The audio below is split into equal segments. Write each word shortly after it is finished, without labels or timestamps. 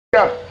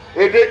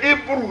èdè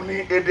Hebrew ni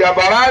èdè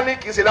àbárání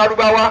kì í ṣe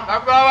Lárúbáwá.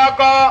 Lárúbáwá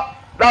kọ́.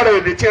 lára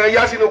èdè tí wọ́n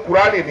yá sínú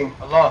Kùránì ni.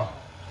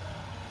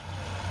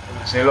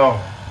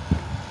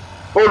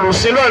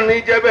 olùsílọ̀ ní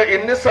jẹ́bẹ̀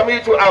inni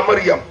sami'tu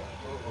Maryam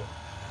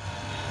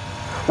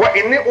wa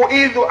inni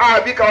u'idhu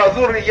bika wa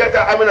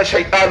dhurriyyataha mina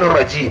shaytanir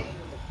rajim.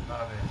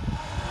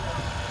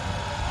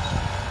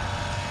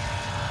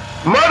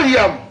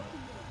 Maryam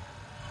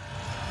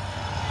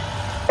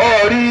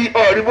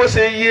ọ̀rí bó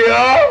ṣe yé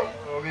ọ́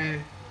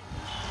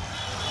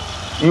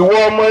ìwọ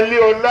ọmọ ilé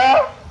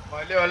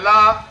ọlá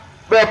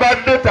bẹ́ẹ̀ bá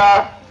dẹ́ta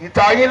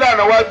ìta yín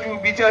lànà wájú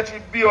ibi tí wọ́n ti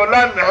bí ọ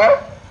lánàá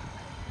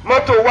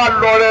mọ́tò wa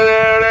lọ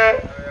rẹ́rẹ́rẹ́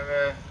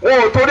wọn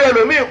ò torí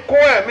ẹlòmíì kó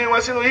ẹ̀mí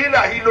wọn sínú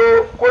hílàhílo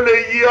kó lè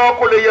yé ọ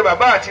kó lè yé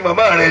bàbá àti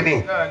màmá rẹ ni.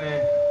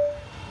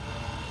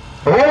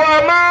 Huwa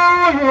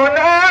man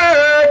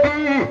yunadi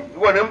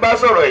ìwọ ni ń bá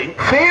sọ̀rọ̀ yìí.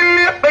 Fil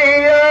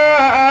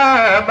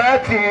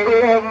qiyamati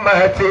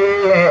ummati.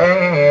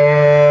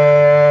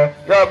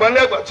 Yàgbọ́n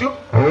lẹ́gbàá tú.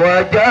 Wa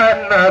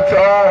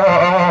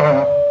jannatan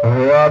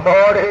wa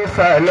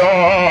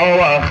mursalun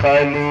wa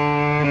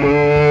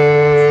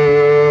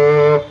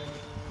khalilun.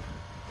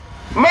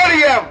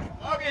 Maryam.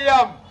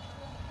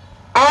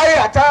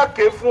 Aya tá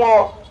ké fún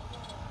ọ.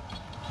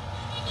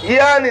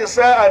 Ya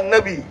nisa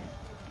annabi.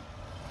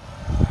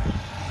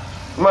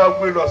 ما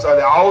أقول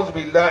وصلي أعوذ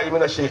بالله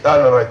من الشيطان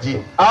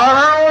الرجيم.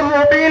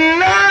 أعوذ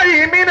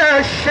بالله من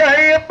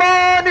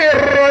الشيطان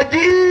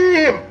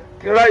الرجيم.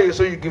 كراي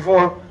سوي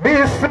كيفون.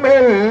 بسم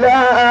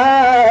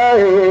الله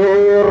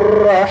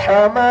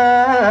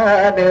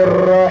الرحمن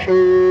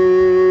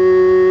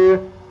الرحيم.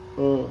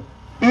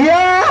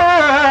 يا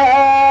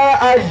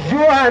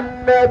أيها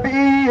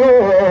النبي.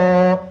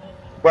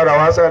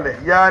 برا وصلي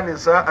يا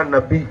نساء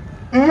النبي.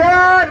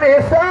 يا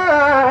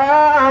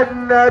نساء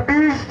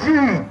النبي.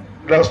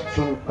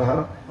 لستن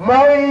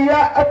من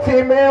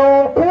يأتي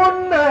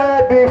منكن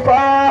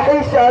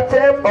بفاحشة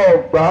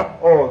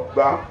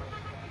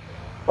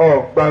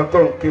ọgbà tó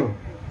ń kí o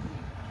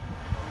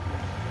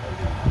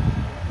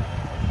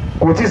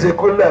kò tí ì ṣe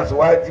kólé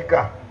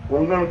àṣewájíkà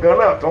òun gangan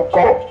náà tó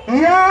kọ́.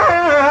 Ya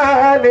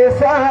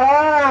nisa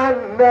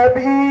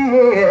nabi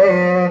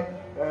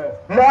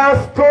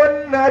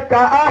lastunna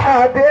ka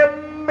ahadin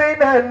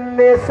minan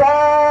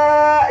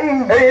nisa'i.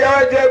 ẹ̀yin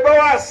àwọn jẹ́ gbọ́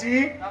wá sí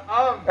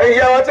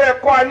ẹ̀yin àwọn tẹ́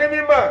kọ́ a ní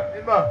mímọ̀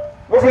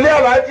mo fi lé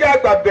àlàájì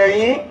àgbà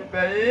bẹ̀yìn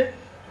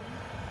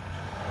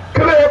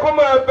kí ló yẹ kó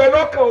máa bẹ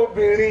lọ́kàn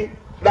obìnrin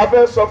la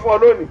fẹ́ sọ fún ọ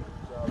lónìí.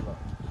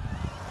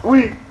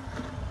 wí.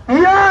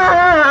 Ya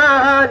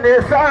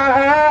nisa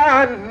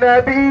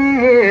nabi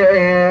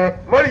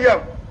Maryam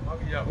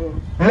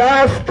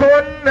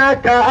lastunna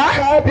ka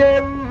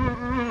ahadin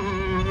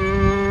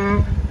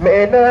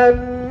minan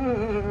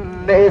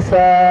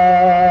nisa.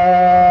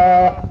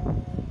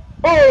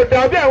 ó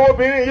dàbí àwọn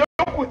obìnrin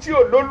yòókù tí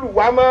ò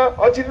lólùwá mọ́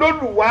ọtí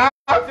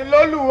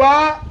lólùwá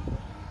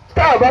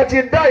tá a bá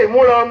ti dá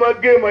ìmúra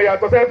ọmọge mọ̀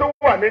yàtọ̀ sẹ́ni tó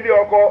wà nílé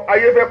ọkọ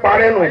ayé fẹ́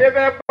parẹ́ nù.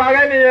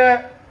 nìyẹn.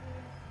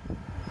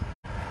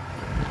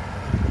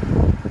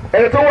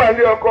 ẹni tó wà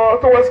nílé ọkọ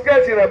tó wọ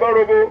síkẹ́ẹ̀tì rẹ̀ bá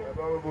robo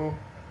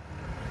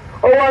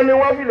ó wá ní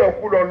wọ́n fi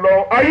lọ̀kulọ̀ lọ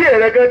ayé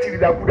rẹ̀ gẹ́ ti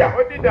dìdàkudà.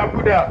 ó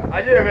dìdàkudà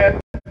ayé rẹ̀.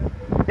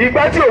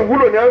 ìgbà tí ò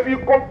wúlò ni wọ́n fi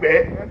kó gbẹ́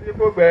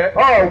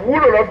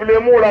wúlò lọ́ fi lè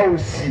múra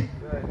òsì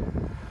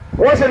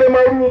wọ́n ṣe lè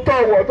máa rú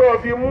tọ̀wọ̀ tó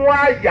fi mú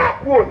àyà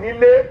kúrò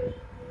nílé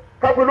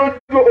kápẹ́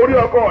lójú orí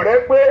ọkọ rẹ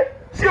pé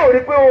sí ò rí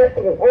pé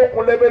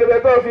okùn lẹbẹlẹbẹ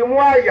tó fi mú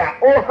àyà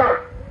ó hàn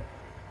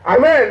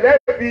àmọ́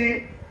ẹ̀lẹ́bi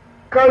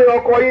kárí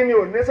ọkọ yín ni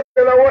ò ní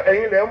sẹ́yìn lọ́wọ́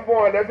ẹ̀yin lẹ́ ń bọ́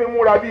ọ lẹ́ fi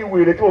múra bí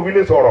wèrè tí mo fi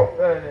lè sọ̀rọ̀.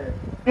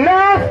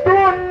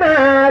 lásùnà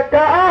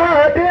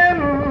káàdé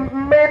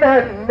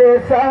mìíràn ní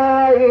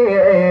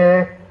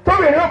sáyé.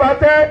 tóbi ni ó bá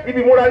tẹ́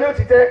ibi ìmúra ni ó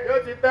ti tẹ́.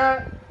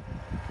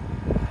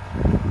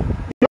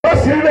 yóò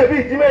sì rí lẹ̀ bí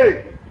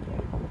ìjímèrè.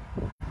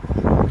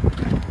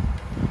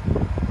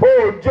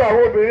 òòjọ́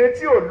àwọn obìnrin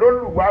tí ò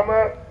lólùwá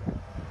mọ́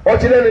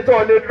ọtí lẹ́ni tó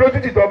lè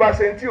lójútì tó bá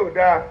ṣe tí ò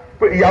dáa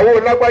pé ìyàwó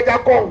lágbájá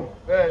kọ̀hún.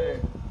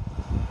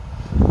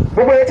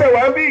 gbogbo ẹni tẹ́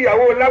wàá ń bí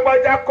ìyàwó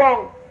lágbájá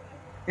kọ̀hún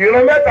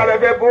ìran mẹ́ta lẹ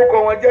fẹ́ bókọ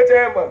wọn jẹ́ tẹ́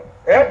ẹ mọ̀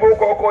ẹ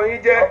bókọ ọkọ yín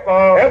jẹ́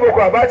ẹ bókọ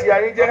àbátìyá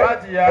yín jẹ́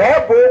ẹ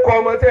bókọ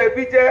ọmọ tẹ́ ẹ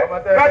bí jẹ́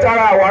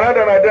látara àwàrán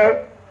dandan.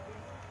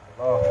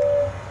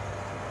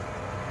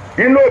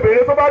 inú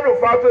obìnrin tó bá dùn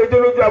fáto ejò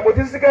lójú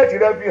àpótí síkẹ́ẹ̀tì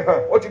rẹ fi hàn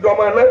ó ti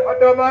dọmọ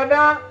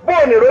ná.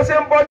 bóòní ló ṣe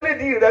ń bọ́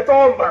nídìí rẹ tó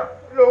ń mà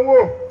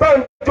tó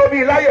ń jó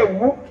bíi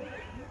láyẹ̀wú.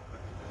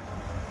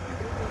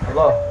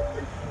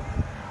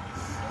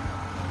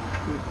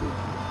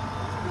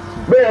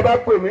 bẹ́ẹ̀ bá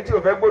pè mí tí o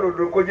fẹ́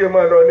gbòdòdó kó jẹ́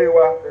máa lọ ilé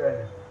wa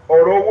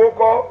ọ̀rọ̀ owó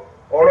kọ́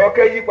ọ̀rọ̀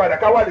kẹ́yí padà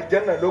káwá lè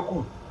jẹ́ náà lókù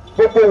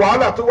gbogbo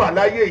wàhálà tó wà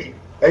láyé yìí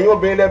ẹ̀yin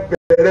obìnrin lẹ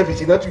bẹ̀rẹ̀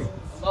fìtínátù.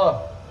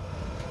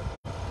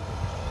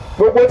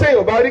 gbogbo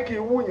téèyàn bá rí kí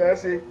wú yẹn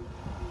ṣe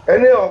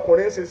ẹni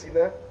ọkùnrin ṣe sì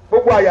ná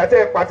gbogbo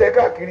àyàtẹ pàtẹ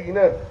káàkiri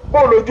náà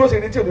bóun lójú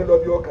òsèré tí ò ní lọ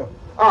bí ọkàn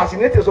a sì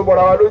ní tèso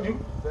bọra wa lójú.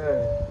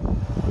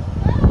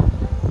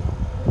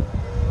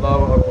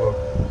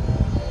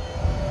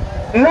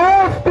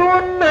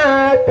 lọ́sùnà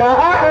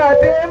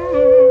káàdé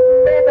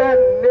mìíràn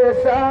ní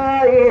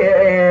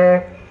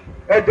sáyé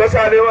ẹjọ́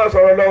sáré wọn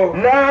sọ̀rọ̀ lọ́wọ́.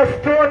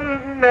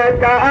 lastunna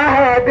ka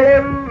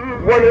ahadin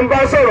wọ́n ní bá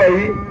sọ̀rọ̀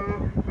yìí.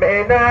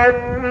 minan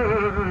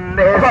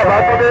bàbá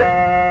tó dé.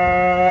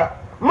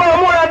 máa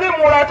múra ní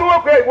múra tí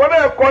wọ́n pe ìwọ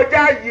náà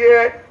kọjá yìí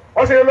ẹ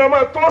ọ̀sẹ̀ lọ́mọ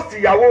tóòsì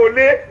ìyàwó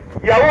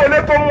ilé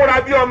tó múra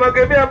bí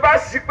ọmọge bí ẹ bá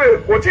sì pé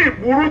kò tí ì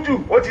burú jù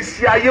ó ti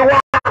ṣe ayé wá.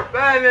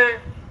 bẹ́ẹ̀ni.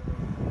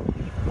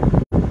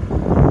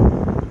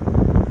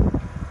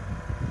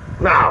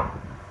 now.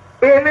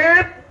 ìní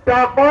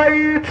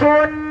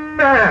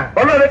taqaytunna.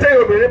 ọlọ́run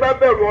tẹ́yìn obìnrin bá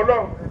bẹ̀rù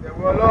ọlọ́run.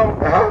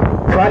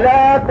 fala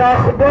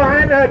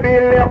takhda'na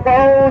bil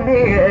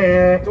qawli.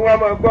 tí wọ́n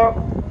máa gbọ́.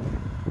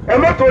 ẹ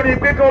má torí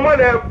pé kí wọ́n má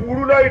lè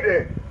burú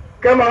lọ́ọ̀dẹ̀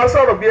kẹ́ máa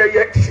sọ̀rọ̀ bí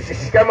ẹyẹ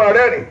kẹ́ máa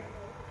rẹ́rìn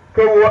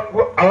kí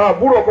àwọn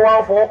àbúrò kan wá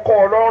ń fọwọ́ kọ́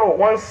ọ lọ́rùn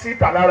wọ́n ń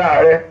síta lára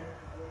rẹ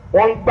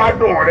wọ́n ń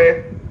gbádùn rẹ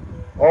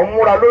ọ̀ ń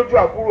múra lójú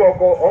àbúrò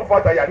ọkọ ọ̀ ń fa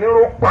tàyà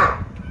nírò pa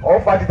ọ̀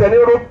ń fa títẹ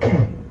nírò kì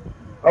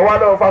ọwọ́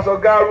náà faṣọ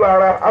gáárù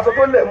ara aṣọ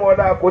tó lẹ̀ mọ́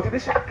ọ̀dà kò ti rí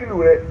ṣákìlù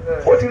rẹ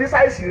ó ti rí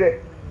sáìsì rẹ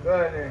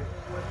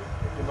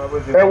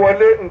ẹ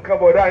wọlé nǹkan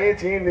bọ̀dá yín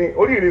tí ń ní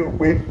oríire ò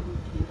pé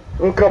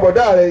nǹkan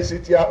bọ̀dá rẹ̀ ṣe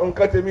ti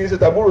nǹkan tèmi ṣe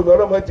tàbúrò mi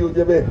ọlọ́mọ ti ò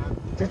jẹ bẹ́ẹ̀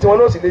títí wọn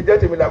náà sì lè jẹ́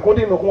tèmi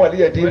làkúndín inú kún wà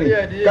líyẹ̀ dín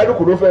ní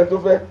kálukú ló fẹ́ tó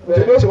fẹ́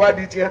tèmi ó sì wá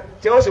di tiẹ̀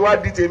tí wọ́n sì wá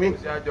di tèmi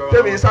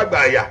tèmi ṣàgbà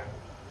àyà.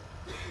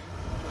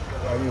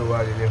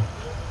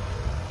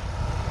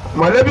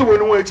 mọ̀lẹ́bí wo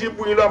ni wọ́n ti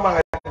bú yín lọ́mọ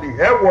àlè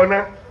ẹ̀ wọ̀ ná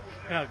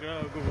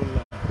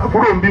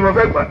àbúrò ń bímọ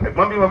fẹ́ gbà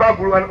ẹ̀gbọ́n bímọ fẹ́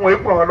àbúrò wọn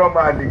èèpọ̀ wọn lọ́mọ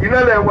àlè iná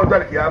lẹ́yìn wọ́n tó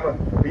àlè kìí àmọ́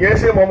ìyẹn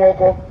ṣe mọ́ ọmọ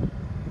ọkọ.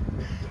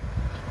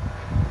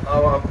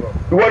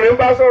 ìwọ ni ń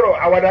bá sọ̀rọ̀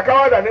àwàdà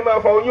káwàdà ní máa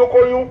fa oyún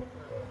kóyún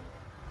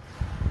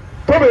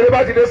tóbìnrin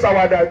bá ti lè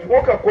ṣàwàdà jù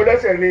wọ́n kàn kó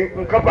lẹ́sẹ̀ ní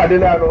nǹkan pàdé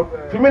lánà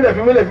fímílẹ̀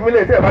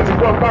tẹ́ ẹ̀ bá ti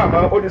gbọ́ pa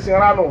àmọ́ ó ti sin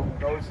ránù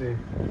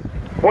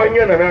wọ́n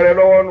yẹn nàná rẹ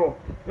lọ́wọ́ nù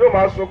yóò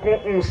máa sunkún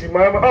ń sì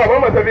máa ọ̀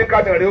mọ́mọ́ tẹ́ fi ń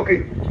kájà rẹ òkè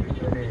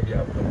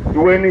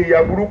ìwé ni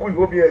ìyá burúkú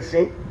ìwóbi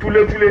ẹ̀sìn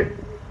túlétúlé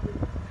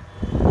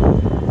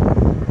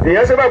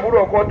èèyàn ṣe bá burú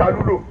ọkọ ta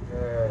lúlò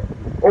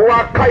ó wá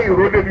ká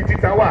ìró níbi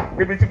títa wà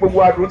níbi tí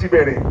gbogbo adùn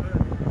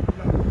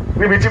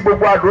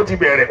ti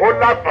bẹ̀rẹ̀ ó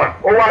lápá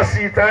ó wá sí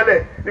ìtànlẹ̀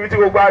níbi tí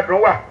gbogbo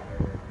adùn wà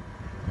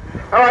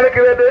àwọn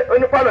alékérédé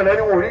onípàlọ̀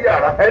lẹ́ni wò rí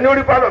yàrá ẹni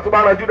orí pàlọ̀ tó bá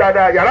ranjú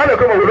dáadáa yàrá lè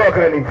kó mọ̀ wúlọ̀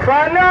kan ni.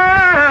 fala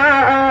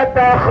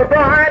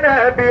takhda'na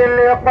bil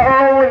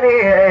qawli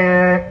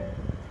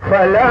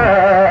fala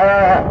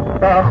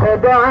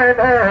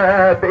takhda'na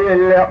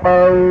bil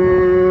qawli.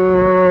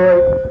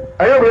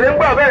 ẹ̀yin obìnrin ń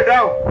gbà bẹ́ẹ̀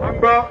dáhùn wọ́n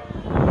gbọ́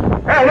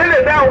ẹ̀ lè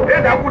dáhùn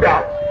ẹ̀ dákúdà.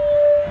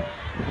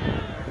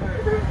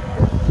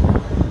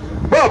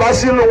 bọ́ọ̀ bá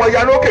sínú wọn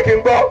ya lókè kí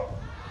n gbọ́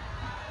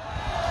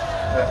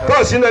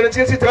tọ́ọ̀ sínú ẹni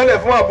tí ń sì tẹ́lẹ̀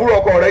fún àbúrò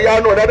ọkọ rẹ̀ yá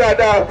náà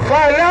dáadáa.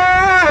 fàlà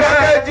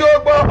bàtẹ́ jí ó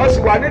gbọ́ ọ sì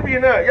wà níbí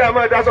náà yá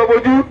máa daṣọ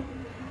bojú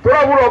tó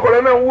àbúrò ọkọ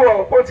rẹ̀ náà ń wú ọ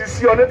ó ti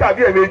sí ọ ní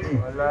tàbí ẹ̀mejì.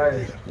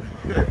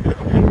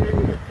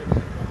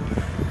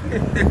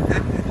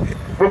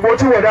 gbogbo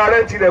tí wọ̀dà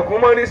rẹ̀ ń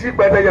tilẹ̀kùn mọ́ ní sí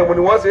pẹ̀tẹ́yẹ̀mù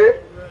ni wọ́n ṣe.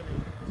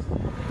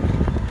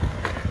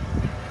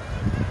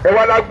 ẹ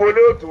wá lágbo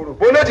olé òtòrò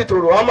olé ti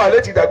tòrò ọmọ àlè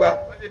ti dàgbà.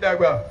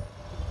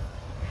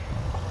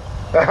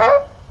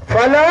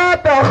 فلا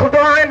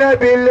تخضعن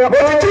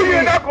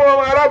بالقول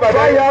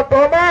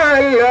فيطمع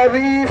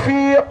الذي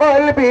في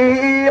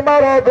قلبه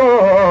مرض.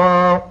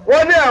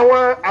 wọ́n ní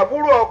àwọn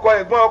àbúrò ọkọ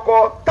ẹ̀gbọ́n ọkọ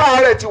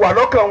táàrẹ̀ ti wà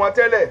lọ́kàn wọn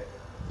tẹ́lẹ̀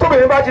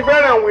tóbìnrin bá ti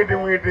fẹ́ràn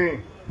wìndìnwìndìn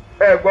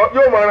ẹ̀gbọ́n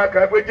yóò máa ra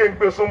kàn pé jẹ́ ń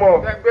gbé súnmọ́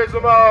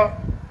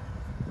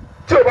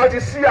tí o bá ti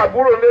sí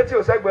àbúrò lé tí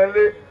o sẹ́gbẹ̀ẹ́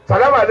lé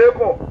sàlámù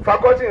àlékún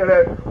fakọ́tì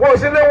rẹ̀ wọ́n ò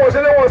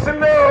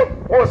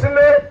sí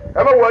lé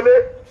ẹ má wọlé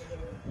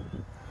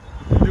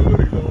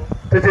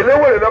tètè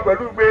léwòrè lọ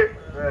pẹ̀lú gbé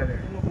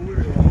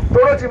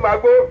tóró ti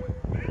màgbó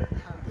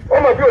ó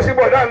mọ̀ bí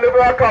òsínbọ̀ dáhùn lé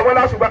bá ká ọmọ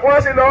lásùgbà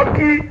wọ́n sì lọ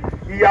kí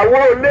ìyàwó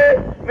lé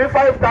ní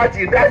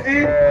 5:30 dájí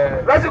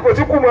lásìkò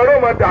tí kùmọ̀ ọ̀rọ̀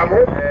mọ̀ dààmú.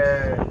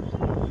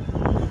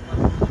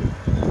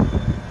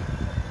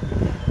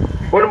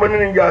 ó ní mo ní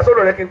ìyá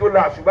sọ̀rọ̀ rẹ kí n tó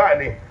la àṣùgbà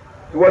ni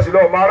ìwọ sì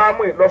lọ́ọ́ máa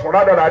rámù lọ́sùn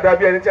rádaràdá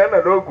bí ẹni tí wọ́n nà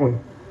lóògùn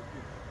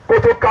kó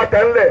tó ká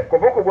tẹ́ńlẹ̀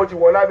kòbókòbó ti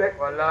wọ̀ lábẹ́.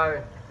 wàláhì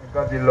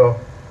nǹkan ti lọ.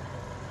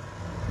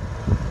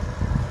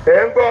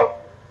 ẹ̀ ń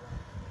gbọ́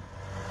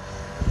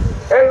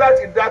ẹ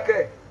láti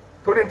dákẹ́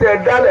torí tẹ́ ẹ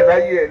dálẹ̀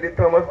láyé ẹ̀ lè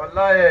tán mọ́.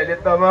 wàláhì ẹ̀ lè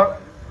tán mọ́.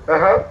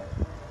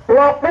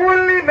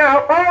 وقلنا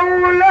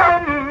قولا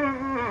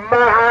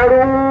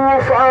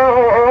معروفا.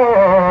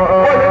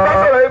 wọ́n ní bá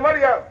sọ̀rọ̀ yìí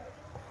Maryam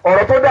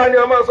ọ̀rọ̀ tó dáa ni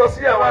ọmọ sọ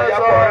sí àwọn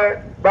àyàkọ rẹ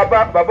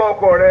bàbá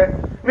ọkọ rẹ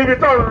níbi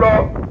tó ń lọ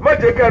má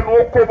jẹ́ kẹ́nu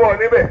ó kó bọ̀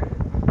níbẹ̀.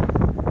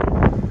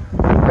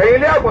 ẹ̀yin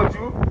ilé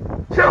àgbọ̀jú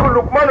Sheikh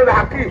Lukman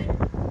al-Hakim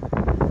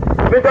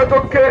níjọ́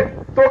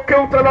tó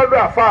kéwú tán lọ́dọ̀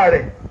àfa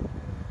rẹ̀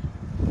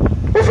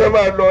ó fẹ́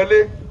máa lọ ilé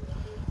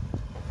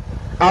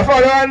àfa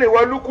rẹ̀ wá ní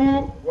ìwọ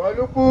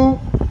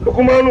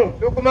Lukumanu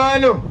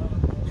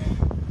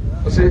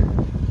ó ṣe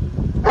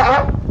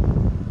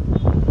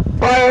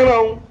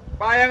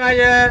pa ẹran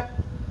yẹn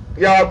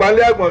ìyàwó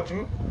àgbàlẹ̀ àgbọ̀jú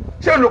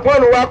ṣé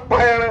Lukman wá pa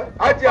ẹran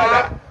ájí àlá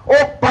ó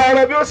pa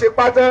ẹran bí ó ṣe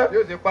pa tán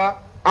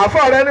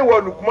àfa rẹ̀ ní ìwọ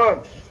Lukman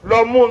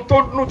lọ mú un tó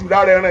nù jù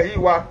lára ẹran yìí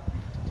wá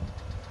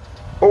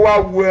ó wá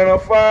wo ẹran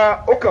fá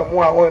ó kàn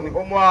mú àwọn ni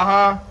ó mú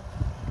ahọ́n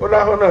ó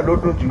láhọ́n náà ló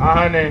dùn jù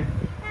ahọ́n ni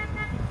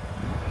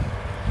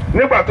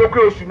nígbà tó pé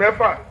oṣù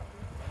mẹ́fà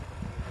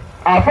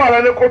àfa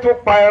rẹ ní kó tó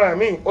pa ẹran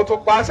míì ó tó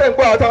pa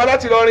sẹ́ńgbọ́ àwọn táwọn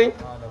láti lọrin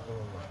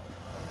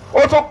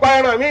ó tó pa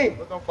ẹran míì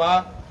ó tún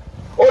pa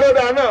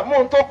olódà náà mú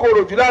un tó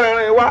korò jù lára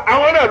ẹran yẹn wá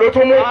àwọn náà ló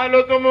tún mú ahọ́n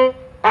ló tún mú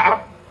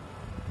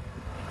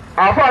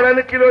àfa rẹ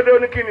ní kí ló dé ó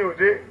ní kí ni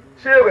òde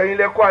ṣé ìrẹ̀yìn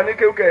lẹ kọ́ àní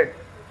kéwkẹ́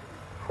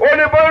ó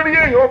ní bọ́ rí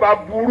èèyàn ó bá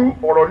burú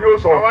ọ̀rọ̀ ni ó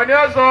sọ ọ̀wọ̀ ni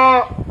ó sọ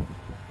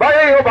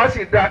báyẹ̀ èèyàn ó bá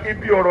sì da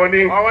ibi ọ̀rọ̀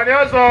ni ọ̀wọ̀ ni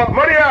ó sọ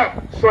Mariam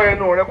sọ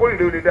ẹnu rẹ kó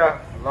ìrè ó lè dáa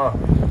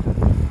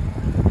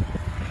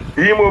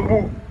èyí mo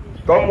bú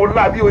tọ́ mo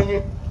lá bí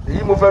oyin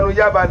èyí mo fẹnu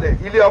yá balẹ̀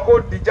ilé ọkọ̀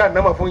òdìjà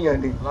náà mà fún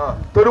yàn ni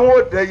torí wọn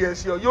ò dẹ́yẹ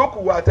sí ọ yóò kù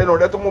wá àtẹnu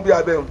rẹ tó mú bí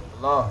abẹ́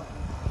wọn.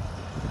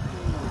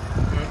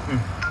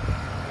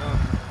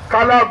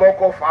 kálábọ̀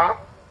ọkọ̀ fà á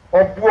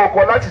ọ̀bú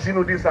ọkọ̀ láti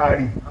sínú dí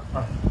sàárì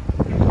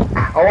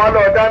àwọn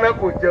alọ́ dáná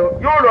kò jẹun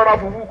yóò lọ́ra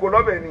fùfú kò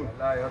lọ́bẹ̀ ni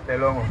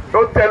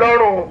ó tẹ́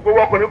lọ́rùn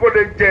gbogbo ọkùnrin kó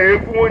lè jẹ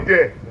eégún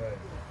oúnjẹ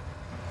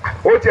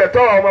ó tiẹ̀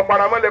tọ́ ọmọ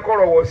paramọ́lẹ̀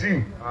kọ̀rọ̀ wọ̀ sí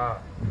i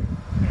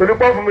torí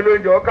pọ́ fún mi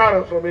lóúnjẹ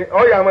ọkàrùn sùn mi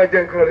ọ̀yà máa jẹ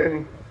nǹkan rẹ ni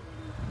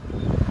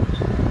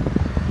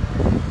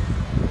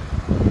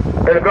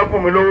ẹnìkan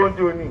fún mi lówó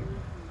oúnjẹ òní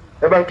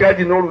ẹ bá ń kí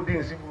ájì nóòrù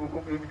dín sí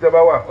ibi tẹ́ bá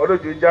wà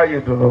ọlọ́jọ́ ìjà ayé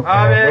dùnú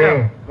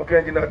mo kí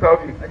ẹnjìnà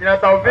Taofik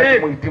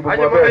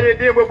ajibọ̀fẹ́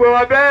dín gbogbo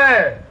wa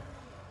bẹ́ẹ̀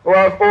ó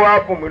wá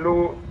fún mi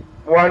lówó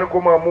mo wá ní kó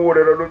máa mú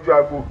rẹ lọ lójú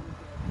agbo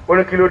ó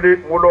ní kí ló dé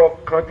mo lọ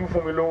kanjú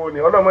fún mi lówó ni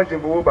ọlọ́mọ jẹ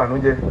gbowó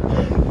bànújẹ́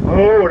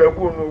mú rẹ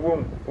kó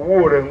nu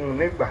owó rẹ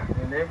nígbà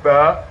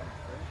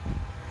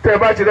tẹ́ ẹ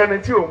bá ti rẹ́ni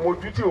tí ò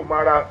mojú tí ò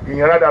mara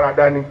èèyàn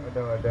rádaràda ni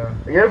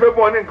èèyàn fẹ́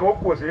bọ́ ní nǹkan ó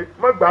pòṣé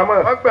má gbà á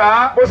mọ̀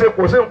bó ṣe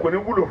pòṣé kò ní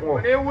wúlò fún ọ.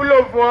 kò ní wúlò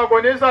fún ọ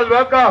kò ní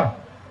sàlùbákà.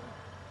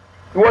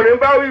 ìwọ ní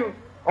bá wí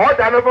ọ̀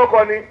dáná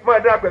fọ́kọ ni máa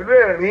dá pẹ̀lú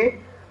ẹ̀rín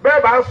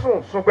bẹ́ẹ̀ bá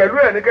sùn pẹ̀lú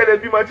ẹ̀ ní kẹ́lẹ́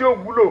bímọ tí ó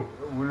wúlò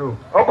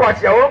ọkọ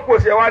àtìyàwó ń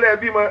pòṣé ẹwà lẹ́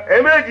bímọ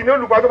ẹ̀ẹ́mẹ́jì ní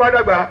olùkọ́ tó bá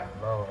dàgbà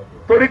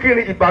torí kí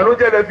ni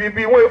ìbànújẹ́ lẹ fi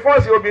bí wọ́n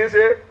fọ́ọ̀sì obìnrin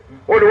ṣe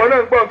olùwọ́n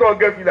náà ń gbọ́n tó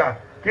gẹ́fìlà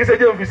kì í ṣe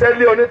jẹun fi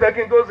sẹ́lé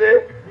onítẹ̀kí tó ṣe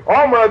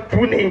ọmọ tu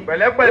ni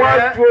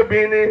wọ́n tu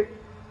obìnrin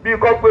bí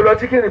kò pé lọ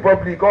Chicken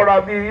Republic ọ̀ra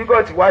bí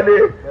yúgọ̀tì wálé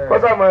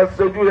kọ́sà máa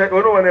sojú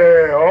oníwọ̀n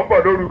ẹ̀ ọ̀ ń bọ̀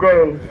lórúkọ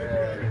ọ̀hún.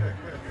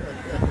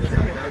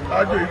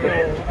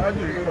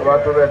 ọba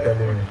tó bẹ̀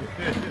tẹ̀lé mi.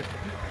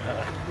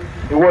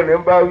 ìwọ ni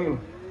ń bá wí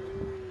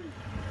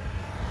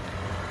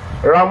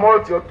ra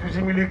mọ́ọ̀tì ọtún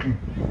sí mílíkì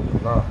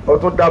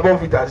ọtún da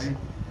bọ́ǹfìtà sí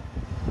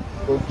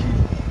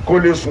kó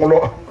lè sùn lọ.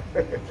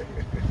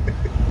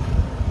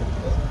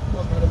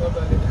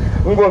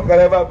 ń bọ̀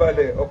kárẹ́ bá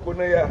balẹ̀ ọkọ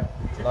náà yá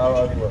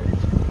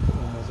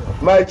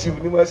my chief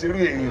ni ma ṣe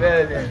rí èyí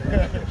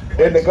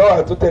ẹnìkan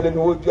wà tó tẹ̀lé ní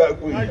ojú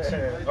àgbo yìí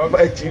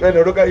my chief ẹnì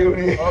ọdún káyọ̀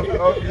rí.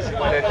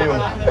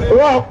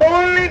 wọ́n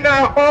kúnlẹ̀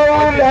náà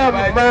ọ̀la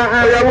máa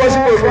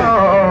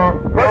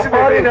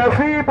ọ̀rìn náà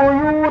fi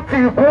bóyú ti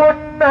kún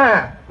náà.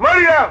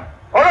 Mariam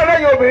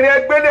ọlọ́lẹ́yìn obìnrin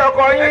ẹgbẹ́lé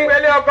ọkọ yín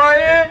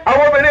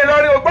àwọn obìnrin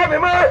Ìlọrin ògbọ́n mi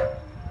mọ́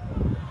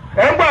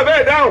ẹ̀ ń gbà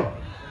bẹ́ẹ̀ dáhùn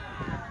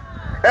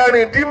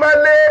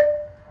ẹ̀rìndínmálé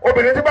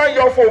obìnrin tí bá ń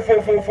yọ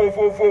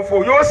fòfòfòfòfòfò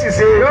yóò sì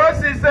ṣe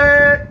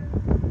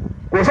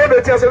kò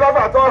sóde tí ẹ ṣe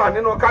lọ́fà tó hàn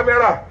nínú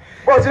kámẹ́rà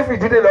bọ́ọ̀ sí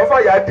fìdílé lọ́fà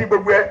yà á di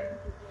gbogbo ẹ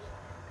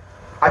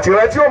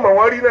àtìrẹ́ tí ò mọ̀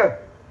wọ́n rí náà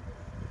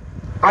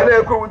alẹ́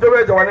ẹ̀kú ìwújọ́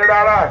bẹ́ẹ̀ jọ wọn ní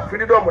rárá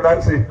fírídọ́ọ̀mù là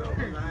ń ṣe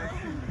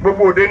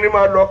gbogbo òde ní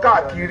máa lọ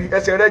káàkiri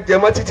ẹsẹ̀ rẹ jẹ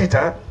mọ́ títì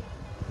tán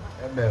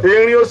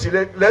erin ó sì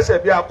lẹ́sẹ̀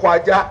bí akọ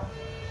ajá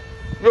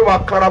yóò máa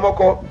kára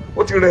mọ́kọ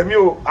ó ti rẹ̀ mí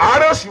o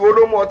àárẹ̀ òsì wo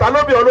ló mú ọ ta ló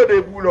bí ọlọ́dẹ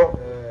ibú lọ.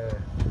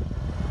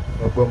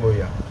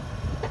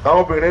 àwọn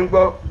obìnrin ń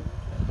gbọ́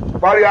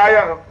parí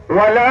àyà.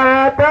 wàlá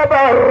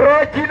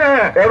tabarrajna.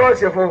 ẹ̀rọ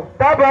ṣe fún.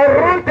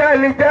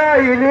 tabarrujal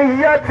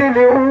jahiliyyatil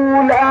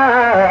ula.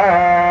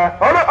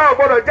 ọlọ́ọ̀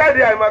gbọ́dọ̀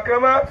jáde àìmọ̀kan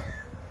mọ́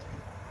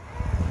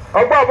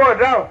ọgbọ́n àbọ̀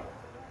dáhùn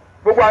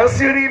gbogbo à ń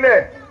sírí lẹ̀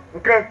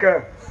nkankan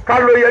ká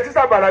lo iye tí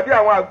sàbàrà bí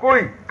àwọn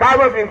àgóyì ká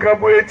má fi nǹkan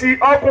bo etí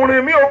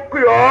ọkùnrin mi ò pè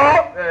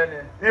ọ́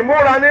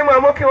ìmúra ní mọ̀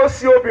mú kí ó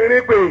sí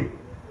obìnrin pè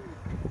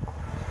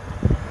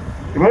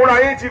ìmúra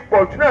yín ti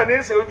pọ̀ jù náà ní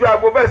ìsìn ojú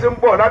agbo bẹ́ẹ̀ sì ń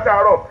bọ̀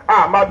látàárọ̀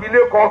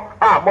àmàbílẹ̀kọ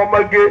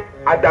àmọ́mọ́ge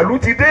àdàlú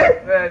ti dé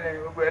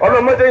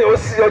ọlọ́mọdé yìí ó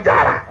sí ọjà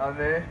rà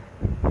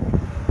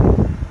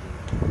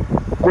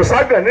kò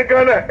ságàn ní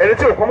Ghana ẹni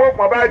tí òkú mọ́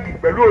pọn báàgì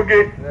pẹ̀lú oge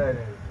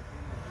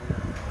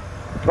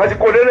wọ́n ti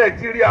kó lé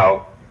Nàìjíríà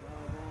o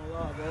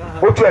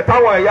ó tu ẹ̀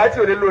táwọn ẹ̀yà tí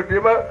ò lè lòdì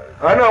mọ́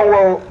àwọn náà wọ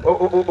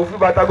òfin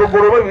bàtà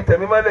gogoro mọ́ mi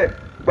tẹ̀mí mọ́lẹ̀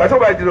gbà tó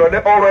bá ìdìrọ̀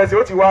ọrọ̀ ẹ̀sìn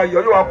ó ti wá yọ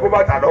yóò wá kó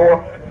bàtà lọ́wọ́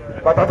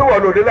bàtà tó wọ̀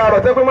lòdì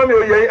láàárọ̀ tẹ́ pé mọ́mí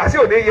ò yẹ àti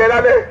òní yẹ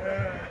lálẹ́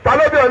ta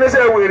ló bí ọ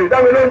níṣẹ́ wèrè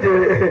dámi ló ń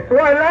jèrè.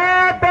 wàlá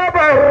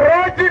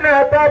tabarrujna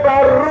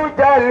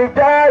tabarrujal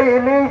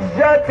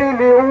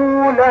jahiliyyatil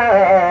ula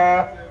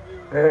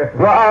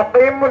wa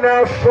aqimna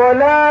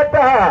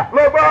as-salata.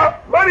 mo gbọ́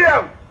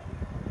Mariam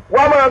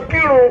wàá máa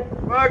kírun.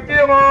 máa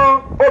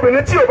kírun.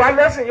 obìnrin tí ò bá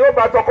lẹ́sìn yóò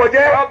bá tọkọ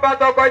jẹ́. ọba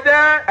tọkọ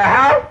jẹ́.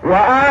 wa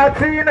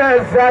atina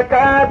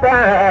zakata.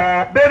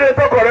 dédé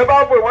tọkọ rẹ bá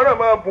bò ìwọ náà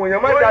máa bò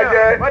yẹn má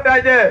dájẹ́. má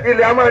dájẹ́.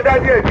 ilẹ̀ a máa dá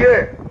díẹ̀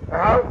díẹ̀.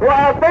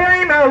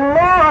 وأطعنا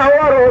الله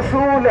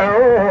ورسوله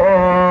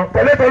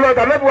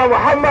تلتلو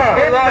محمد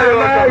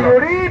إنما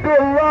يريد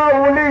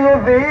الله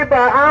ليذهب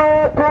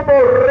عنكم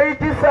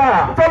الرجس.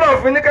 tọ́lọ̀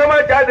fi ní kẹ́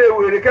máa jáde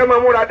wèrè kẹ́ máa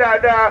múra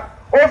dáadáa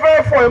ó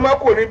fẹ́ fọ ẹ má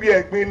kò níbi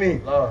ẹ̀gbin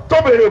ni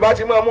tóbìnrin ò bá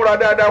ti máa múra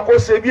dáadáa kó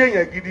ṣe bí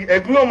èèyàn gidi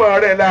ẹ̀gbin ò máa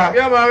rẹ̀ la.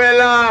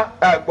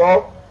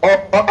 ẹ̀gbọ́n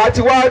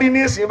àti wá rí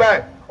ní ìsìn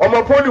báyìí ọmọ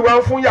pólì wá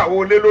ń fún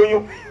ìyàwó lé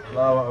lóyún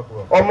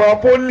ọmọ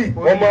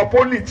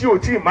pólì tí ò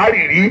tí ì má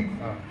rì rí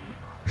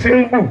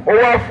síngù ó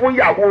wá fún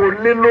ìyàwó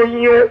lé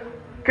lóyún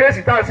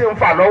kéèsì tá a sì ń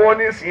fà lọ́wọ́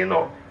ní ìsìn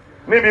náà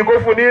níbi kó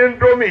fún ní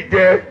índómì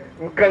jẹ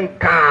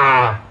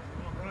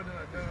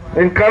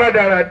nǹkan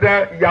rádaràda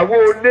ìyàwó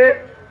lé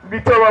bí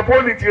tọmọ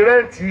pólì ti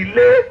rẹ́ǹtì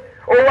ilé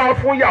ó wá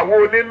fún ìyàwó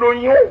lé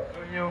lóyún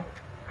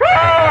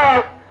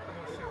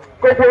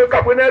gbogbo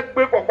kàpé náà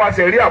gbé pọ̀pọ̀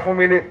àṣẹrí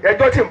àfúnmi ni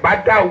ẹjọ́ tí ń bá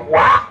dá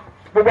wá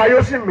gbogbo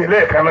ayé sì mí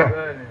lẹ́ẹ̀kan náà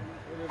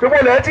gbogbo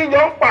ilẹ̀ tí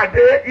yọ̀ ń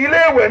pàdé ilé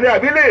ìwẹ̀ ni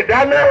àbí ilé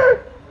ìdáná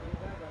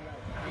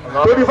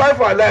torí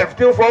 5 alive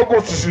tí ń fọ́ ọgùn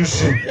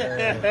ṣùṣùṣù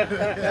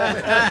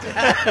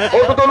ó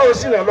tó tó lóò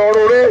sí ìrìn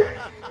lọ́rùn rẹ̀.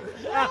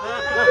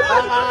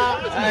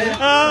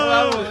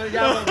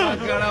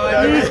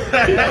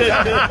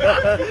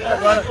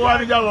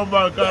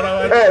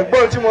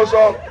 Gbọ́n tí mo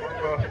sọ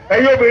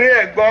ẹ̀yin obìnrin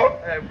ẹ gbọ́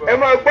ẹ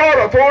máa gbọ́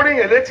ọ̀rọ̀ tó ń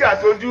rìnyẹn létí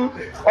àtọ́jú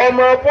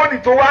ọmọ pọ́lì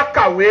tó wá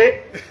kàwé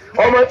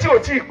ọmọ tí ò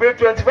tí ì pé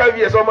 25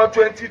 years ọmọ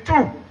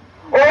 22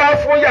 ó wá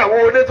fún ìyàwó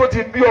ilé tó ti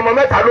bí ọmọ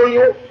 3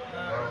 lóyún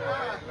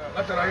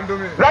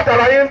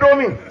látara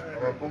índómì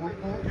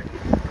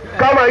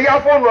ká máa yá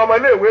fóònù ọmọ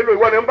iléèwé lò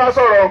ìwọ ni ń bá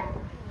sọ̀rọ̀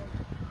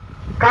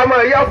ká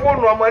máa yá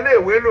fóònù ọmọ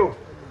iléèwé lò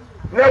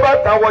nẹ́bà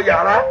táwọ̀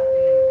yàrá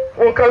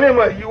nǹkan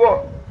mímọ̀ yíwọ̀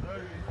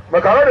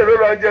màkàrónì ló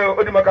lọ jẹ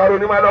ó di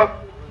màkàrónì máa lọ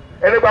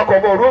ẹni gba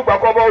kọ́bọ̀rú ó gba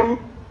kọ́bọ̀rú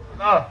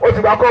ó ti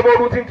gba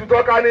kọ́bọ̀rú tí ń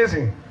tutọ́ ká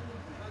nísìn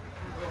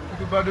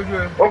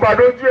ó bá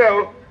dójú ẹ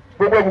o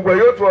gbogbo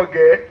yóò tún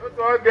ọ̀gẹ́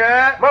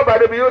má bàa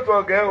débi yóò tún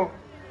ọ̀gẹ́ o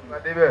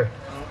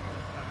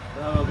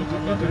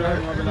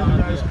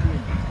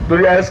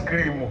torí ice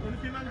cream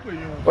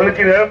wọ́n ní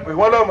kí ni ẹ pè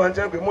wọ́n náà máa ń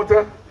jẹ́ pé mú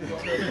tán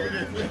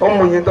ó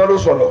mú yín tán ló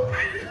sọ̀rọ̀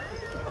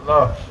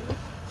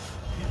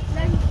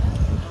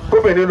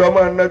kóbìnrin lọ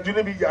máa nájú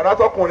níbi yàrá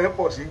tọkùnrin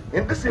pọ̀ sí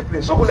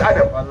indiscipline sókùnrin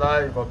àdàm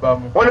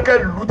wọ́n ní ká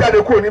lù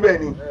jáde kúrò níbẹ̀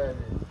ni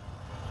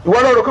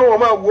ìwọ náà rò pé wọ́n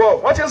máa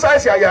wọ̀ wọ́n ti ń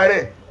sáìsì àyà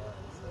rẹ̀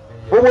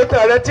gbogbo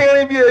tẹ̀ rẹ̀ tí ń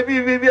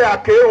rí bí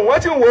àkéhùn wọ́n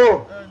ti ń wò ó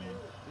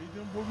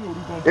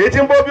èyí tí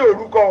ń bọ́ bí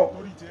òrúkọ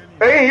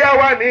ẹ̀yin ìyá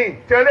wa ní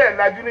tẹ́lẹ̀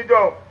nájú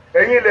níjọ́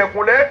ẹ̀yin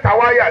ilẹ̀kùn lẹ́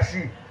tàwáyà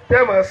sí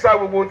tẹ́ẹ̀mọ̀ sá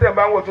gbogbo tẹ́ẹ̀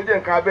bá ń wọ̀ tó jẹ́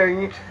nǹkan abẹ́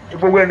yín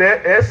gbogbo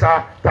ẹ̀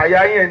sá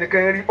tàyà yín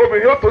ẹnìkan rí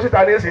obìnrin yóò tó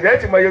síta ní ìsìn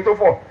lẹ́ẹ̀tì mọ iye tó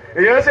fọ̀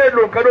èèyàn ṣe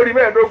lo nǹkan lórí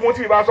 15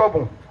 tí ì bá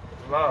sọ̀bùn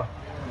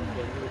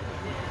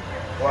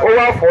ó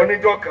wá fọ́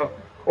níjọ́ kan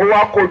ó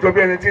wá kó jọ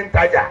bí ẹni tí ń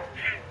tajà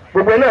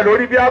gbogbo náà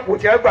lórí bí àpò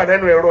tí ẹ gbà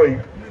nínú ẹ̀rọ yìí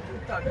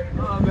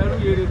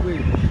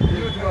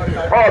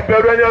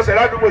ọ̀bẹ̀rù ẹni ọ̀sẹ̀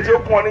ládùúgbò tí ó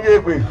kún ọ níyé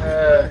ìgbè.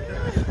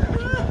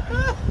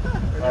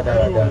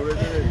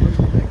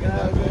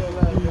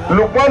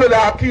 Lukman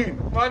al-Hakim.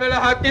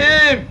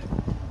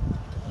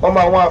 Ọmọ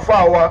àwọn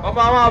àfáà wa.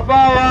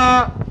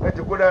 Ẹ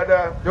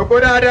jòkó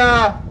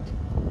dáadáa.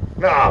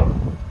 Naam.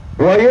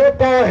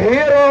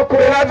 ويطهركم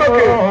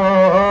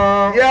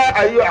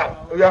يا أيها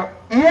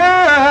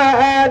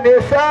يا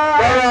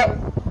نساء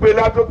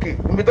بلاتوكي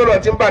نبتلو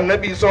تيمبا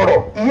النبي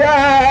صورو يا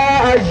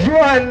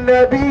أيها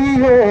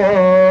النبي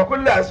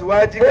كل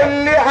أزواجك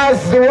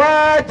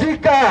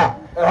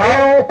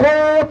إن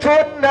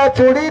كنتن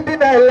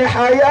تريدن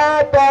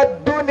الحياة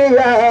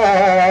الدنيا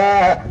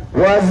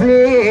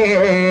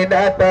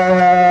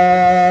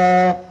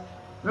وزينتها.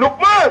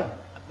 لقمان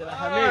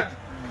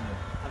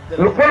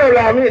Lukman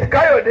al-Hamid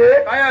Káyọ̀dé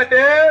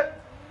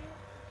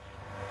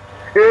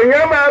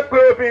èèyàn máa pe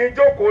obìnrin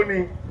jókòó ni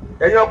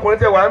ẹ̀yin ọkùnrin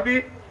tẹ wá ń bí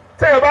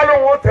tẹ́yìn bá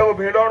lóun ó tẹ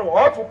obìnrin lọ́rùn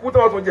ọ̀ tún kú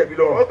tẹ́wọ́ tún jẹ̀bi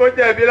lọ́rùn. ó tún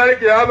jẹ̀bi lálẹ́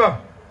kìlámà.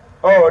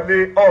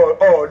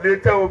 lè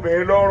tẹ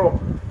obìnrin lọ́rùn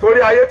torí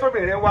ayé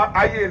tóbìnrin wá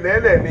ayé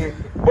ilẹ̀ẹ́lẹ̀ ni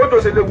bójú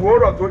ṣe lè wò ó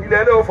rọ̀ tó ilẹ̀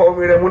ẹlẹ́ ò fọ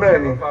omi rẹ̀ mú náà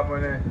ni.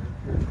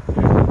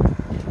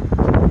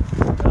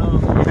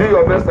 Do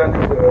your best and do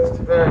the rest.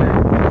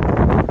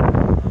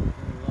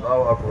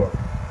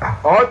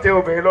 Ọ̀ tẹ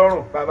obìnrin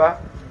lọ́rùn bàbá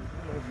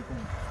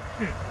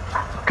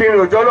kí ni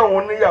òjò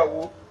lọ́hùn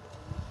níyàwó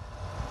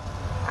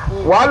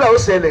wàhálà ó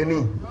ṣẹlẹ̀ ni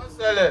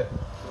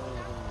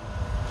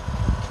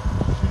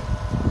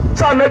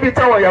sáà nẹ́bí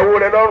táwọn ìyàwó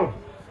rẹ̀ lọ́rùn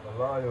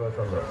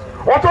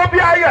wọ́n tó bí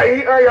àyà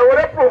yìí ìyàwó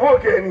rẹ̀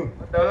provoke ẹ̀ ni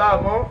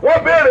wọ́n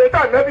béèrè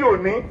tá nẹ́bí ò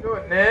ní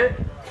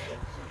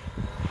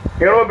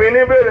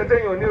ìrọ̀bìnrin béèrè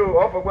téèyàn ní o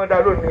ọ̀fọ̀gbọ́n dá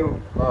lónìí o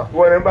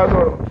wọ́n rẹ̀ ń bá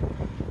sọ̀rọ̀.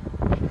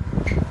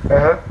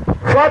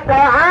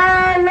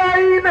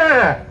 Fata'alayna.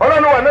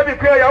 Ọlọ́run wà nẹ́bí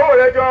pé ìyàwó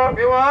rẹ̀ jọ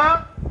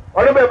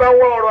ọdún bẹ́ẹ̀ bá ń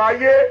wọ ọ̀rọ̀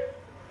ayé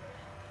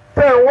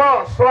tẹ̀ ń wọ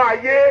ọ̀ṣọ́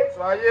ayé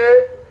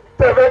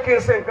tẹ̀ fẹ́ kí n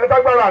ṣe nǹkan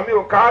tágbára mi ò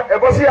ká ẹ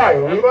bọ́ sí àyè.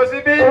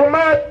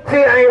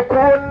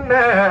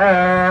 Umatti'kunna.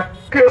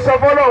 Kí o sọ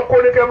fọ́lọ́run kó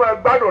ní kẹ́ máa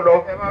gbádùn lọ.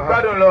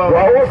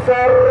 Wa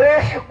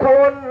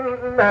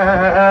usarrihkunna.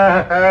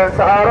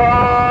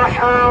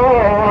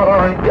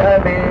 'Sarahan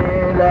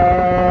jamila.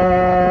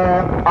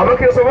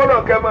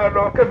 kẹ́ máa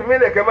lọ kẹ́fì mí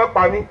lè kẹ́ má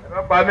pa mí. ẹ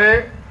má pa mí.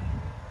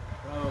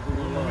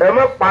 ẹ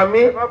má pa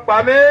mí. ẹ má pa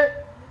mí.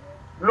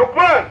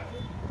 Lukman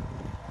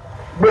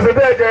gbèsè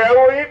tẹ́ ẹ jẹ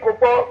ìyàwó yín kò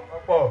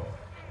pọ̀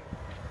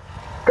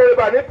kẹ́lẹ́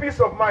bá ní peace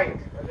of mind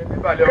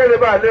kẹ́lẹ́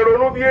bá lè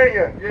ronú bí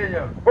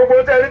èèyàn gbogbo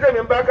tẹ́ ẹ ní tẹ̀mí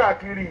ń bá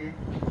káàkiri yìí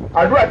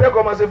àdúrà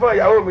tẹ́kọ̀ọ́ máa ṣe fún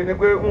ìyàwó mi ni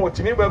pé n ò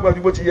tì mí gbàgbà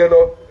ju bó ti yẹ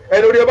lọ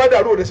ẹni orí ẹ bá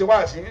dàrú òde ṣe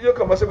wá sí yóò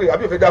kàn máa ṣe pé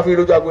àbí òfin dá fún yín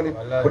lójú aago ni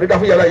kò ní dá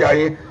fún yàrá ìyá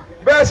yín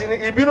bẹ́ẹ̀ sì ni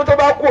ìbínú tó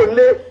bá kú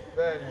òǹlé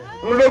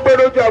ń ló gbé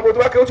lójú aago tó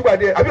bá kéwọ́n túbà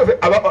dé àbí òfin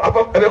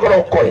ẹ̀fẹ́kọ̀ọ́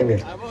ọkọ̀ yìí ni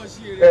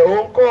ẹ̀ ò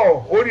ń kọ́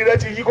orí rẹ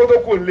ti yí kó tó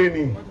kú òǹlé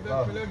ni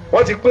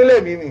wọ́n ti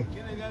pínlẹ̀ mí ni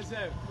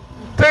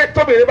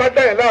tóbìnrin bá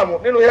dá yẹn láàmú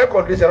nínú air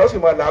conditioner ó sì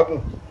máa làágùn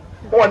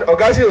wọn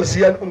ọ̀gá sì ò sí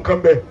nǹkan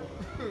bẹ́ẹ̀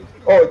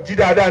ọ jí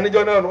dáadáa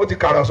níjọ́ náà ó ti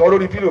kàrà sọ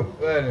lórí pílò.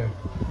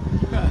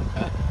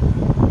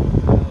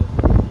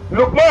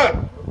 Lukman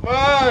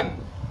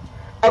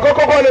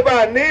àkọ́kọ́ kọ́ lè bá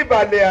a ní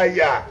ìbàlẹ̀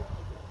àyà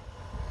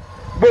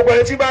gbogbo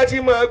ẹni tí bá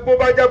ti máa gbó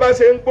bájá bá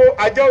ṣe ń gbó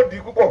ajá òdì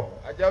púpọ̀.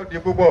 ajá òdì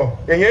púpọ̀.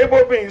 èyàn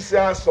ibòbìn ṣe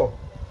aṣọ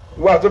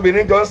ìwà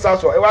tóbìnrin jọ ń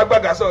ṣaṣọ ẹ wá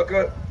gbàgà sọ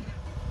kan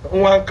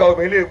wọn ń ka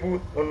obìnrin lè bu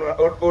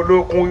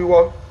olókun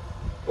wíwọ́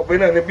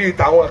obìnrin náà ní bíi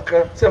tàwọn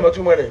kan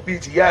sẹ́mọ̀túmọ̀ rẹ̀ bíi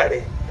tìyá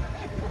rẹ̀.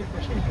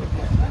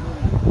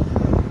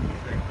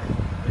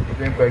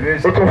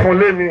 ó tún fún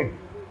lémi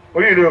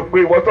oríire ò pé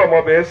ìwọ́tọ̀ ọmọ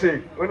bẹ́ẹ̀ ṣe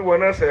oníwọ̀n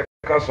náà ṣe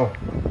ká sùn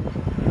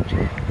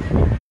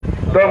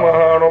dọ́mọ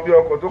ọrùn bí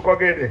ọkọ̀ tó kọ́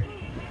gẹ̀dẹ̀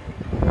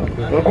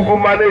nkúkú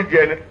mánéjì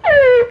ẹni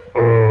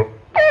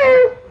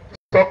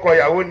tọkọ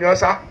ìyàwó ni ọ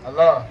sá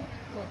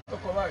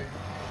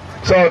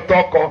sọ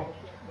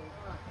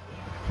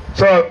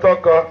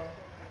tọkọ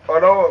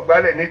ọlọ́wọ́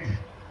gbálẹ̀ nídìí.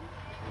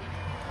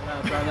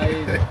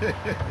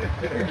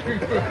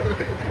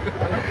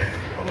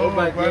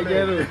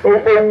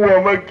 owó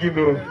ọmọ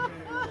kìlọ̀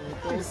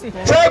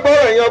ṣé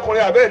gbọ́dọ̀ ẹ̀yin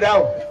ọkùnrin àbẹ́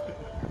ìdáhùn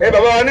ẹ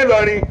bàbá wa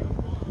nílọrin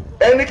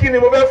ẹni kí ni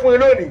mo fẹ́ fún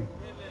yín lónìí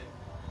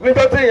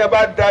níjọ́ tí èèyàn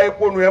bá da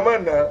epo nù ẹ mọ̀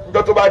nà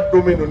níjọ́ tó bá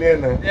domi nù ní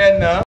ẹ̀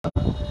nà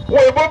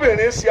wọn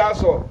ìbóbìnrin ṣe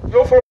aṣọ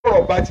yóò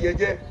fọ̀rọ̀ bá tiẹ̀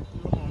jẹ́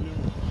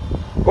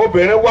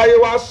obìnrin wáyé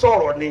wá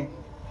sọ̀rọ̀ ni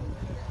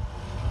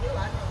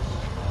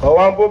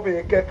ọ̀wá ń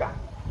bóbìnrin kẹ́ka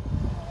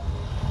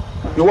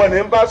ìwọ ni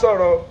ń bá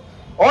sọ̀rọ̀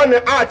ọ́ ní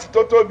áàtì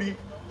tó tóbi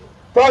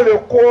tó lè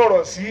kó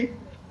ọ̀rọ̀ sí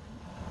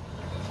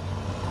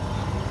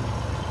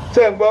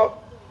ṣe ń gbọ́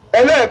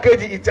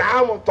ẹlẹ́ẹ̀kejì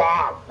ìtààmù tọ́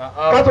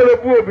kátó lè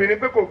bú obìnrin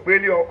pé kò gbé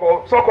ní ọkọ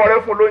sọ́kọ rẹ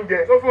fún lóúnjẹ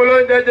tó fún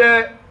lóúnjẹ jẹ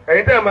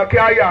ẹ̀yin tẹ́ ẹ̀ mọ̀ kí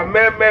àyà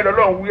mẹ́ẹ̀mẹ́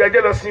lọ́lọ́run wí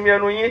ẹjẹ́ lọ sinmi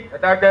ẹnu yín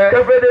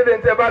kẹfẹ́ dédé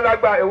ní tẹ́ bá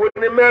lágbà èwo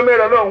ni mẹ́ẹ̀mẹ́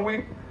lọ́lọ́run wí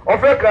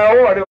ọ̀fẹ́ kan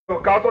ọwọ́ rẹ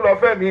ká tó lọ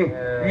fẹ́ mi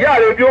ìyá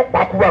rẹ bí ó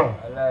pàkúbà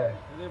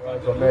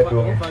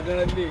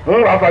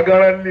ń wà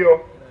fagaran lé ọ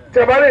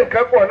tẹ́ bá ní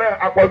nǹkan pọ̀ náà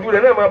àpọ̀jù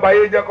rẹ̀ náà máa ba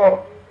ayé jẹ́ kọ́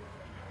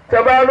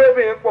tẹ́ bá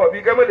lóbìnrin pọ̀ bí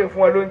kẹ́mẹ́ lè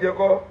fún ẹ lóúnjẹ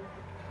kọ́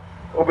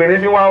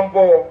obìnrin fi wá ń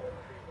bọ̀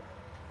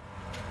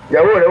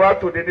ìyàwó rẹ̀ wá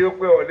tó dédé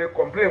pé ọ̀lẹ́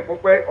complain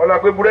púpẹ́ ọ̀la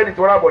pé búrẹ́dì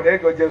tó rábọ̀ ní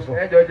ẹjọ́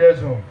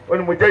jẹsùn ó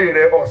ní mo jẹ́rìí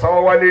rẹ̀ ọ̀sán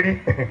wọn wálé rí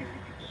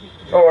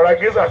ọ̀rá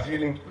gẹ́sà sí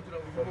ni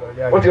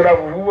ó ti ra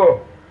fùfú bọ̀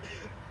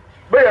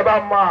bẹ́ẹ̀ bá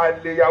máa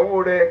lè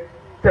ìyàwó rẹ̀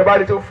tẹ́ bá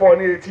lè tó fọ́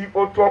ní etí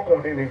ó tó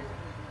ọkùnrin ni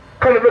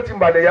kánú ló ti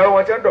màlẹ̀ ìyàwó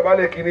wọn tí ń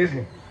dọ̀bálẹ̀ kìíní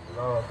sí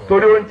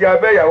torí oúnjẹ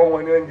abẹ́ ìyàwó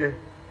wọn ni oúnjẹ.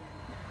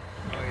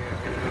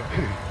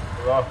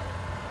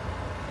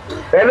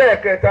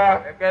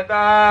 ẹlẹ́ẹ̀kẹta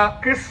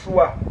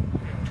kíṣùwà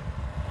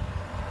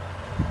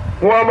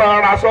wọ́n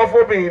máa ra aṣọ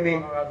fóbìnrin ni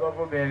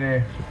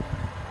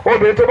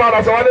obìnrin tó bá ra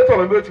aṣọ wálé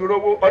tọ̀ bí ó ti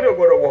rówó ọ ní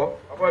ògbọ́dọ̀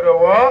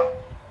wọ̀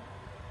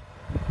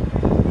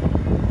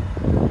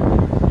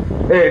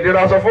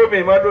ìdíra aṣọ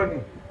fóbìnrin má dòní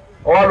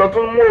ọ̀wá lọ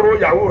tún mú oró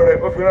ìyàwó rẹ̀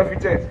ó fi rán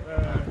fitted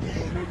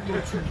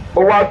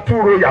ó wá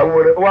túró ìyàwó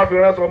rẹ̀ ó wá fi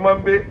rán aṣọ máa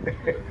ń gbé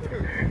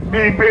bí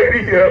gbérí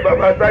ìyẹn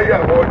bàbá táyà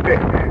wọ́n dẹ̀.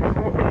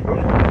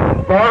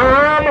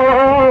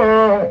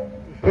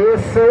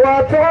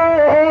 كسوة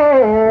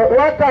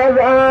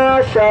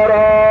وكذا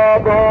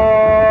شراب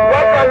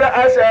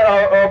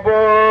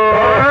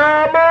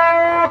طعام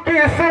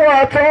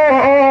كسوة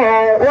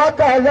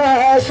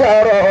وكذا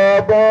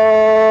شراب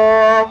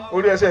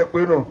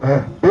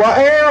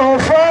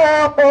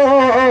وإنفاق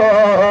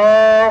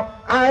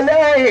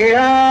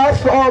عليها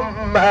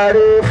ثم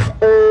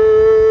رفق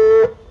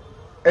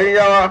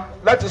ẹ̀yà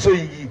láti so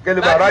yìí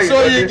kẹ́lẹ́ bàrá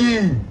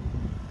yìí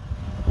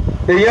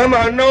èèyàn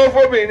máa náwó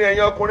fóbìnrin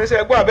ẹ̀yàn ọkùnrin ṣe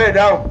gbọ́ àbẹ́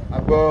ẹ̀dáhùn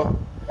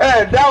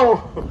ẹ̀dáhùn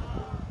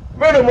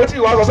mélòó mo ti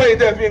wá sọ sẹ́yìn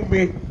tẹ́ fi ń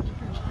gbin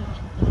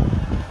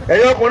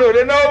ẹ̀yàn ọkùnrin ò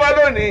lè náwó wá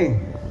lónìí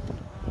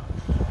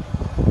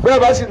bẹ́ẹ̀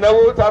bá sì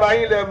náwó tara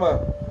yín lẹ mọ̀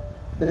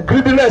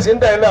greediness ń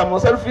dà yín láàmú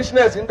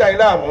selfishness ń dà yín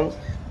láàmú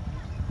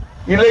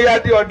iléyà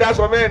dé ọ̀dà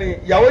sọ mẹ́rin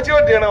ìyàwó tí ó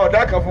di ẹran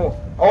ọ̀dà kan fún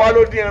ọwọ́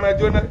ló di ẹran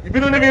jóná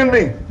ìbínú níbi ń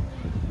rìn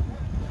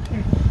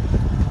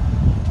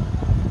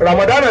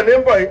Ramadan ní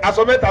ń bọ̀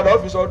aṣọ mẹ́ta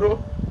lọ́ọ́ fi sọdún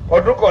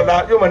ọdún kọ̀ọ̀la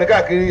yóò mọ̀ ní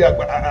káàkiri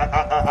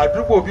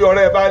àdúgbò bí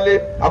ọ̀rẹ́ bá lé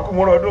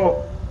akúmọ̀rọ̀ ọdún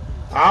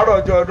àárọ̀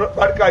ọjọ́ ọdún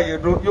páríkà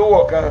yèdún yóò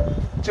wọ̀ kan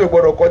tí o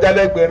gbọ́dọ̀ kọjá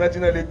lẹ́gbẹ̀ẹ́ náà tí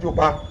náà lè jó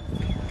pa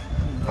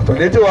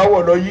àtọ̀lé tí wàá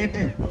wọ̀ lọ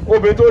yídì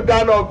obìnrin tó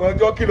dáná ọgbọ̀n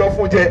ọjọ́ kìlọ̀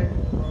fún jẹ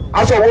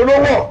aṣọ wo ló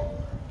wọ̀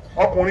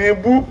ọkùnrin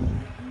bú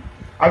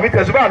àfi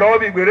tẹ̀sùbà lọ́wọ́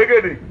bíi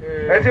gbèrègèdè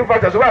ẹ ti ń fa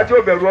tẹ̀sùbà tí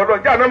ó bẹ̀rù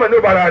Ọlọ́run jáà náà mọ̀ ní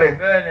òbára rẹ̀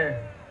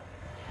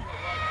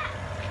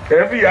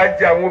ẹ̀ ń fìyà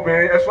jẹ àwọn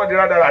obìnrin ẹ̀sùn di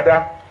rádaràda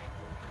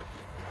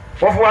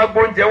wọ́n fún wa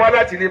gbóúnjẹ wá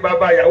láti ilé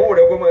bàbá ìyàwó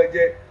rẹ̀ kó máa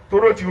jẹ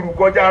toró ti rù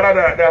kọjá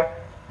rádaràda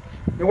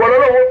ìwọ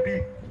lọ́wọ́ bí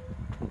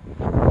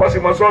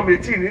ọ̀sìmọ̀ sọ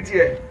méjì ní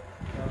tiẹ̀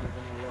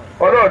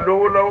Ọlọ́run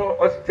lówó lọ́wọ́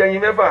ọ̀sì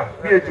jẹyin mẹ́fà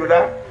bí èjòlá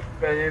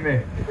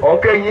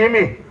ọ̀kẹ́yìn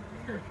mi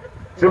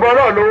ṣùgbọ́n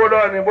Ọlọ́run lówó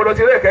lọ́wọ́ ni mo lọ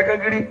sí ilé kẹ́kẹ́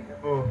gírí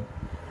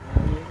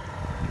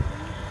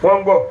wọ́n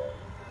ń gbọ́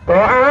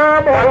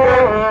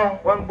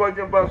wọ́n ń gbọ́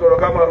jí ń bá sọ̀rọ̀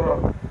ká máa lọ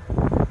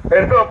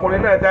ẹni tó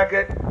ọkùnrin náà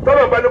dákẹ́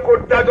tọ́lọ̀ bá ní kó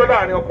dájọ́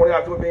láàrin ọkùnrin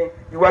àti obìnrin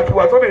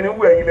ìwàkiwà tóbìnrin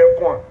wù ẹ̀yìn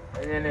lẹ́kùn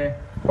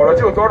ọ̀rọ̀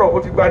tí ò tọrọ ó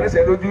ti gba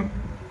níṣẹ́ lójú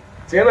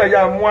tìyẹn náà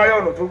yà mú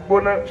ayọ̀nù tó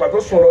gbóná pàtó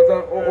sùn lọ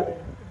tán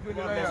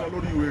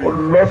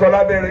lọ́sọ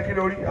lábẹ́rẹ́ kí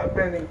lórí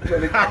abẹ́ni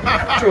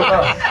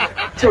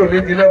tí ò lè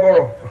di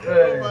lẹ́bọ̀rọ̀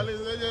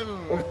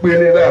ó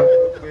pèlè náà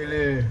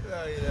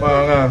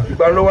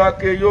ìgbà ló wá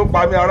ké yóò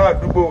pa mí ará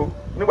àdúgbò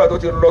nígbà tó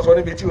ti lọ sọ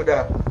níbi tí ò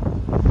dáa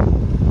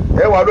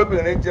ẹ wà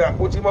lóbìnrin jẹ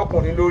àpótí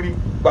mọ́kùnrin lórí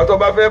gbàtọ́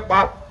bá fẹ́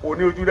pa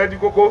òní ojú rẹ di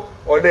kókó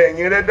ọ̀lẹ́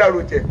ẹ̀yìn rẹ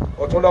dàrú jẹ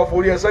ọ̀tún lọ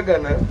forí ẹsẹ̀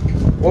gànà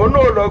òun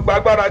náà lọ gba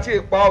agbára tí ì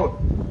pa ọ́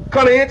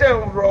kánni yín tẹ̀ ń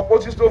rọ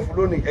pósí stóòfù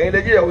lónìí ẹ̀yin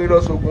lẹ́jẹ̀ ìyàwó yín lọ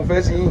sóògùn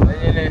fẹ́ sí yín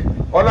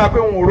ọ̀nà pé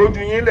òun ò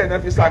rójú yín lẹ̀ náà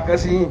fi sàkán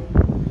sí yín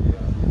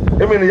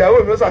èmi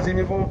nìyàwó mi ó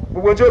sàtìmí fún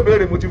gbogbo tí ó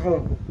béèrè mo ti fún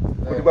un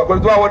kò dìgbà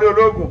kan tó wá wọlé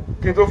olóògùn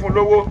kí n tó fún un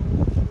lówó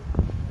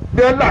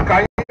bí ẹ là ká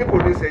yín kò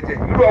lè ṣẹ̀jẹ̀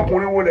irú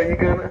ọkùnrin wo lẹ́yìn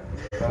gan-an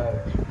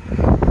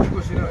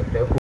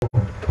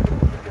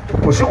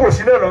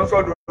kòsíkòsí náà lọ ń sọ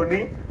dòdò ní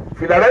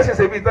fìlàrẹ́ sì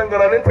ṣe bíi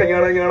tángara ní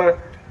tẹ̀yànranyànran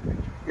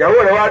ìyàwó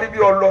rẹ̀ wá rí bí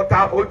ọlọ́ta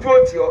ojú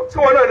òtí ọ tí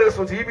wọn náà lè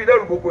sùn tí ibi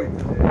lẹ́rù gbogbo yìí.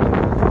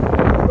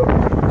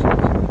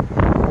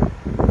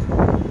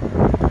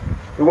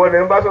 ìwọ ni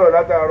ń bá sọ̀rọ̀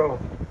látàárọ̀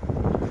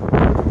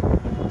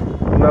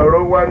nàró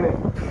wá ní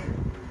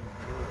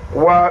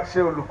wá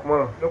ṣé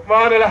Lukman.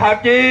 Lukman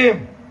al-Hakim.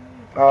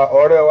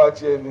 ọ̀rẹ́ wa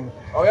tiẹ̀ ni.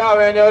 ọ̀rẹ́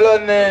àwọn ẹni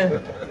ọlọ́ni.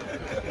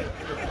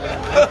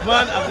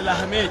 Lukman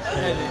Abdulhamid.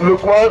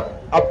 Lukman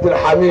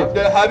Abdulhamid.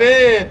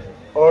 Abdulhamid.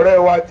 ọ̀rẹ́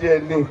wa tiẹ̀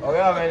ni.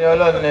 ọ̀rẹ́ àwọn ẹni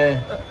ọlọ́ni.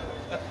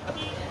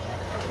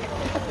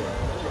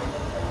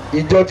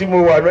 ìjọ tí mo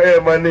wà ní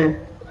ẹ̀ẹ̀mọ́ ni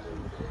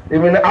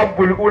èmi ní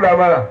Abul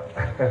Ulama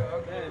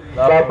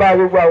bàbá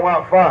gbogbo àwọn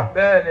àfa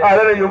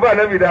ààrẹ ni Yorùbá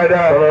Ànábì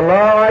dáadáa.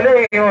 sallallahu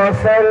alayhi wa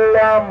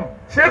sallam.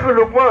 Sheikh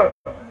Lukman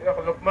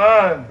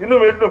inú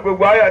mi dùn pé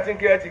gbogbo ayé àti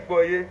nkẹ́ ti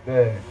gbọ́ yé.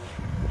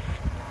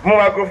 mo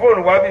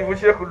microphone wá bí fún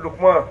Sheikh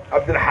Lukman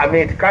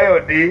Abdulhamid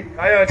Káyọ̀dé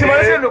tí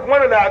wọ́n ṣe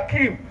Lukman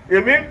al-Hakim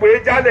èmi ń pè é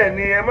jálẹ̀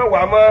ni ẹ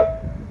mẹ́wàá mọ́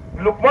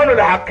Lukman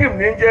al-Hakim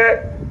ní jẹ́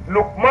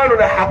Lukman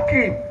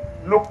al-Hakim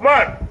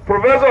Lukman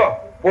professor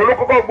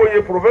olùkọ́kọ́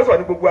gboyè professor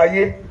ní gbogbo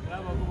ayé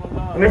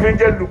ní fi ń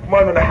jẹ́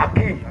Lukman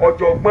al-Hakim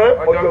ọ̀jọ̀gbọ́n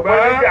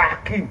ní jẹ́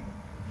Hakim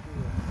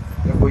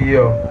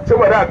ṣé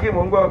wọ́n dá Hakim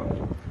ń gbọ́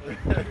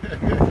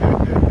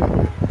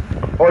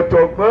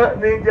ọ̀jọ̀gbọ́n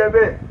ní jẹ́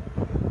bẹ́ẹ̀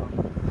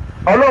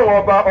ọlọ́run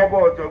ọba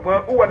ọ̀jọ̀gbọ́n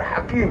huwa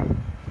al-Hakim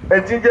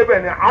ẹ̀tí ń jẹ́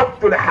bẹ́ẹ̀ ni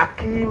Abdul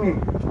Hakimi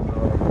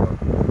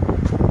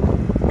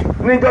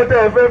níjọ́ tẹ́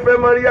ẹ fẹ́ fẹ́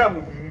Mariam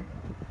yìí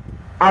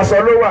aṣọ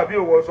ló wà bí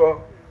òwò sọ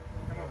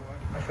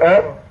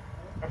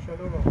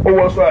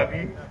owó sọ àbí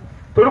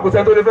torí kò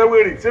sẹ́ni tó lè fẹ́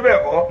wèrè síbẹ̀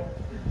kọ́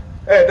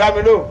dá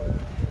mi lò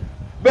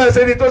bẹ́ẹ̀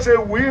ṣe ni tó ṣe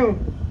wíhùn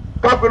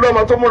kápẹ́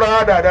lọ́mọ tó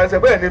múra dáadáa ṣe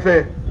bẹ́ẹ̀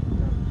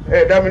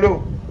nífẹ̀ẹ́ dá mi lò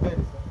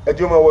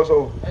ẹjọ́ máa wọ́ sọ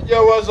o. ẹjọ́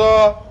wọ́ sọ.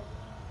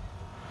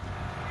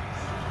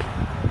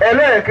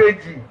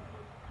 ẹlẹ́ẹ̀kejì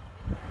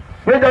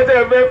níjọ́ tẹ́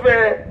ẹ fẹ́ fẹ́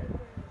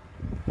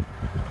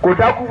kò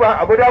dákú fa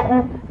àbódákú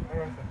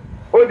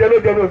oúnjẹ ló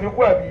jẹun òfin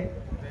kú àbí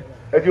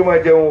ẹjọ́ máa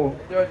jẹun o.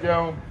 ẹjọ́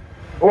jẹun.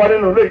 ó wà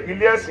nínú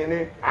ilé ẹ̀sìn ni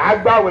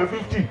àgbàwẹ̀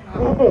 50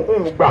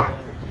 ń gbà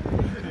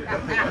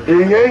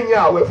èèyàn ń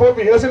yan àwẹ̀ fún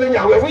obìnrin sí lè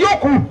yan àwẹ̀ fún yóò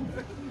kù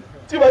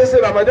tí wọ́n ti ṣe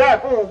Ramadan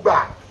ń gbà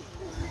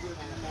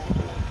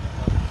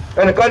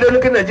ẹnìkan dé ní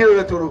kí Nàìjíríà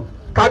rẹ̀ tòrò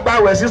ká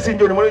gbàwẹ̀ 16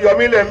 jòní mo ní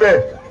yọmí lẹ̀ ń bẹ̀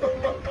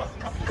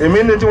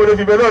èmi ní tí mo lè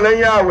fi bẹ́ẹ̀ náà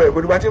lẹ́yìn àwẹ̀ kò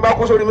dìgbà tí n bá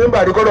kó sórí mẹ́mbà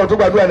àdúgbò tó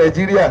gbàdúrà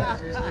Nàìjíríà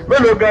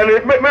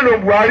mélòó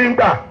Buhari ń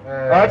gbà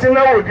àwọn tí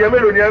náwó díẹ̀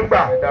mélòó ni ẹ ń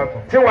gbà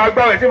tí wọ́n á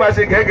gbàwẹ̀ tí wọ́n á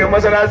ṣe gẹ́gẹ́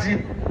mọ́sálásí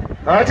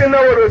àwọn tí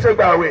náwó ló ṣe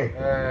gbàwẹ̀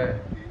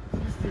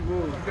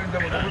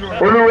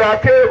olùwẹ̀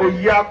aké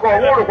òyì akọ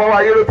owó òrùkọ́ wa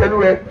ayé ló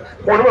tẹnu rẹ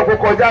wọn ní mọ̀ kó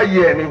kọjá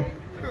yìí ẹ̀ ni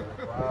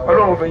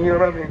Ọlọ́run fi yín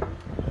rán mi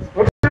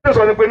mo ti ṣe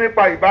sọ ni pé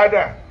nípa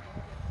ìbádà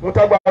mo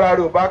tágbára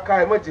rẹ ò bá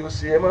ká ẹ mọ̀ tí ó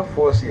ṣe ẹ mọ̀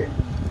fọ́ sí ẹ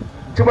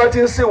tí wọ́n ti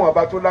ń ṣèwọ̀n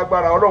àbá tó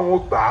lágbára Ọlọ́run ó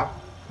gbà á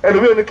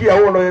ẹlòmíràn ní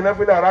kíyàwó lọ yẹn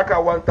náfìlà àràkà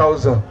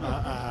 1000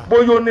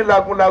 bóyá ó ní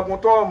lagunlagun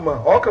tó mọ̀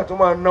ọkàn tó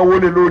máa náwó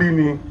lé lórí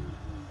ni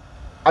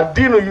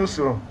àdínú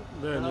yusuf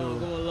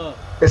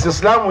ẹ̀sìn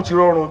Islam ti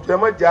rọrùn ẹ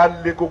má jà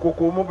lé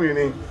kokoko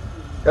mọ́bìnrin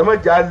ẹ má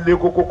jà lé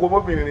kokoko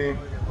mọ́bìnrin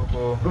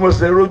bí mo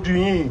ṣe rójú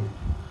yín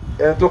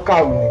ẹni tó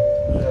kàwé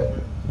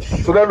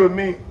sọlá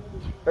lomi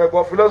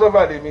ẹ̀gbọ́n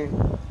philosopher lèmi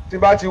tí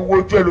bá ti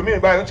wojú ẹlòmíì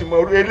báyìí ti mọ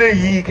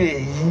eléyìí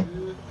kéèyí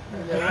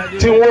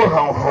tí wọ́n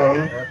hàn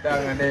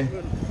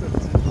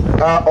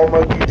ọmọ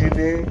gidi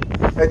ni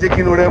ẹ jẹ́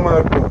kí inú rẹ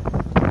máa dùn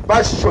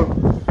passion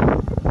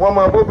wọ́n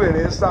máa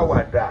bóbìnrin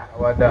ṣàwàdà.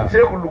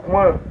 Sheikh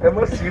Lukman ẹ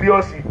mọ́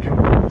síríọ́sì jù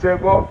ṣe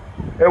gbọ́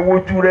ẹ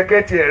wojú rẹ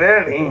kẹ́tì ẹ̀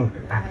rẹ́rìn-ín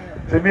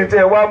ṣèbí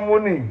tẹ́ ẹ wá mú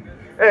nì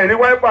ẹ rí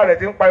wáìpà rẹ̀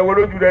tí ń pa ìwọ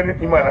lójú rẹ ní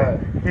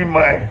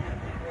ìmọ̀ ẹ̀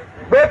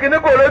bẹ́ẹ̀ kí ní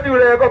kò lójú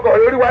rẹ kọ̀kọ̀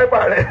lórí wáìpà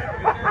rẹ̀.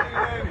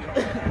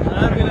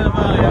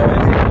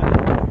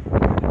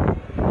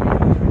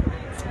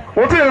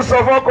 mo ti ń sọ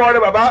fọ́kọ rẹ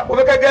bàbá mo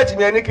fẹ́ kẹ́gẹ́ẹ̀tì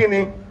mi ẹni kí ni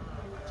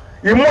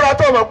ìmúra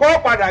tó mọ̀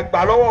pọ́ padà gbà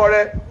lọ́wọ́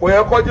rẹ kò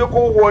yẹ kọjú kó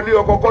wọlé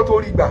ọkọ kọ́ tó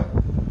rí gbà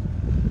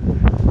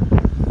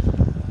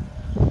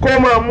kó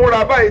máa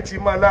múra báyìí ti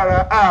máa lára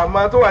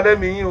àmọ́ tó wà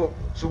lẹ́mìí yín o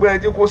ṣùgbọ́n ẹ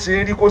jẹ́ kó ṣe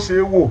é rí kó ṣe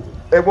é wò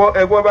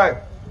ẹgbọ́ báyìí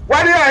wá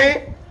ní àyín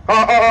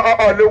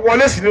lè wọ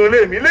léèsì ní olé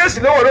mi léèsì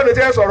lówó lónìí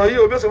tí ẹ sọ̀rọ̀ yìí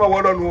o bí ó ṣe máa wọ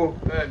lọ́nu o.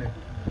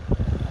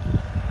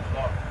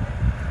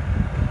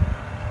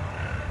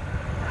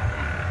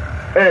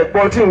 ẹ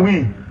gbọ́ tí ń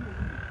wí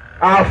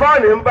àáfàá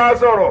ni ń bá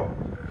sọ̀rọ̀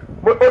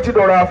ó ti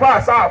dọ̀rọ̀ àáfàá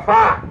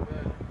sáàfàá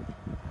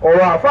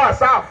ọ̀rọ̀ àáfàá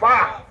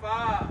sáàfàá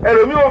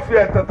ẹlòmíì ò fi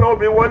ẹ̀tàn tán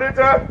obìnrin wọlé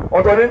tán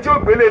ọ̀tọ̀ ni tí ó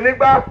gbélé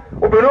nígbà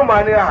obìnrin ó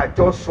máa ní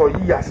àjọsọ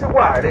yìí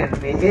àsìwà rẹ̀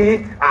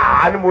ní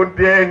àánú mo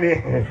dé ni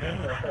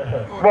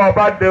bọ́ ọ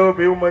bá dẹ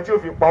obìnrin mọ tí ó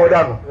fi pa ọ́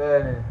dànù.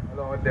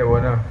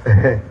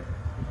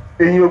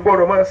 èyí ò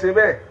gbọ́dọ̀ máa ṣe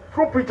bẹ́ẹ̀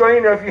fún píjọ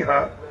yín ni ẹ fi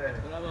hàn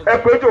ẹ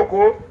pé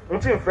jòkó n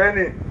tí ń fẹ́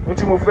ni n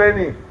tí mo fẹ́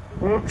ni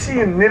n tí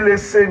ń ní lè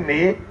ṣe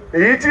ní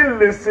èyí tí ń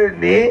lè ṣe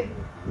ní.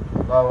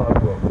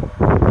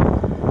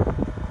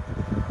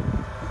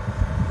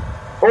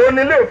 òun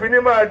nílé òfin ni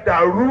máa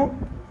dàrú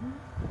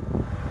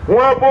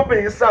wọn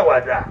bóbìnrin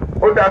ṣàwàdà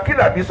ó dà kí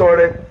làbí sọ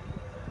rẹ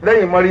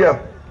lẹ́yìn Mariam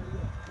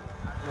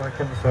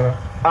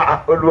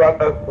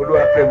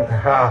olúwa kẹmi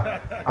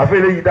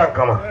àfẹlẹ yìí dá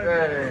nǹkan mọ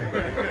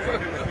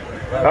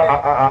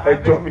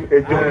ẹjọ́ mi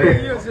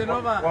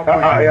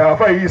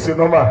àfa yìí ṣe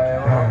nọ́mà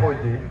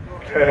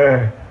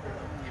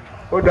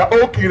ó dà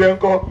ó kì í rẹ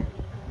ńkọ́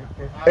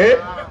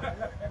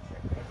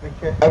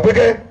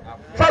àgbẹkẹ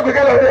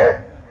sàgbẹkẹ lọ dẹ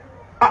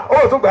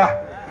ó tún gbà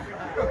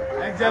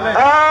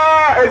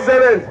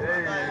excellent.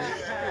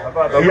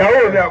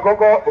 ìyàwó mi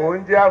àkọ́kọ́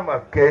òun jẹ́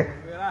Àmọ̀kẹ́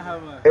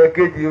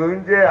èkejì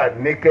òun jẹ́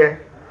Àníkẹ́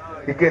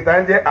ìkẹta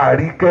ń jẹ́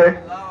Àríkẹ́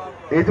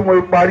èyí tí mo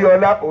parí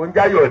ọlá òun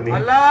jáyọ̀ ní.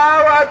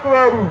 Allahu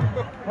Akbar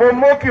mo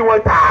mọ́ kí wọn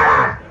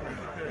tààrà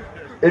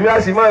èmi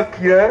a sì máa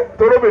kì ẹ́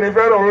torobìnrin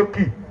fẹ́ràn ó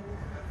kì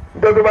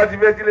nítorí tó bá ti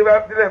fẹ́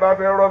tílẹ̀ bá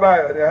fẹ́ rọ́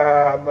báyọ̀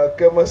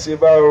Àmọ̀kẹ́ mọ̀ ṣe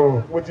bá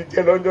o mo ti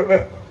jẹ́ lọ́jọ́ náà.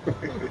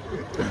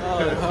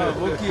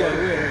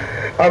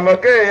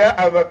 Àmọ̀kẹ́ ìyá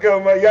Àmọ̀kẹ́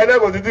ọmọ ìyá náà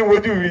kò títí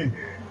wojú rí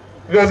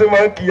bí wọ́n ṣe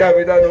máa ń kí ìyá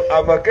mi dánú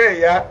Àmọ̀kẹ́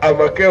ìyá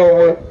Àmọ̀kẹ́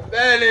ọmọ.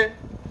 bẹ́ẹ̀ni.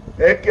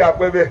 ẹ kí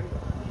apẹ́ bẹ́ẹ̀.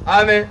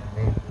 àmín.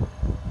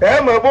 ẹ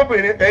mọ̀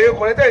bóbìnrin ẹ̀yin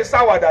ọkùnrin tẹ̀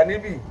ṣàwàdà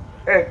níbí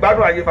ẹ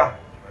gbádùn àyíká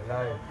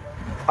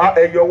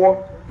ẹ yọwọ́.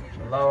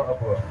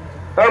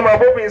 ẹ mọ̀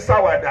bóbìnrin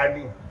ṣàwàdà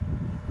ni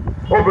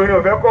obìnrin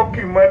ò fẹ́ kọ́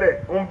kì í mọ́lẹ̀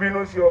ń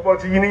bínú sí ọbọ̀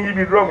tí yín ní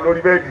yíbi dúrọ́ọ̀mù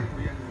lórí bẹ́ẹ̀dì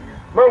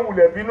má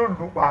wulẹ̀ bínú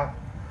lù pa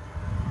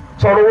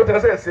sọ̀rọ̀ owó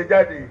tẹ́sẹ̀ ṣe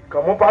jáde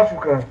kàn mú pásù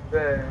kan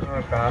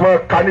mọ̀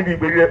ká níbi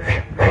ìgbèrí rẹ̀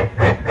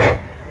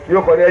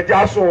yóò kọ́ ní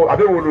ẹja sùn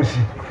àbẹ̀wò lòsì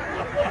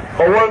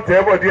ọwọ́ ń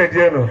tẹ́ bọ̀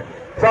díẹ̀díẹ̀ nù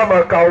sáà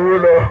máa ka owó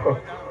lọ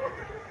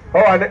ọ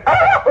wà ní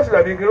ó sì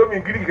dàbí nkiri omi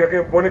nkiriki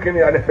kẹ̀kẹ́ bọ́ ní kíni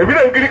àná èmi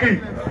náà nkiriki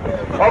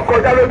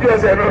ọkọ̀ já lójú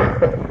ẹsẹ̀ náà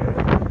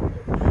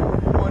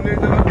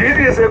kì í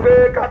sì ṣe pé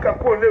káka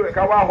kó léwé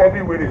ká wá họ bí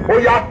wèrè ó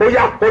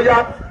yá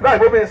láì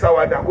bó mi ń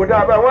ṣàwàdà kó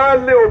dáa bá wọn á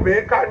lé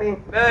obìnrin ká ní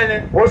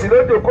o sì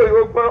lóde kó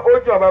ìwé gbọ́n ó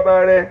jọ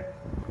bàbá rẹ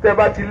tẹ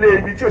bá ti lé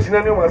ibi tí òsínà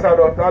ní ọmọ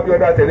sádọ tábí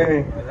ọdá tẹ̀lé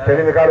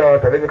mi ká lọ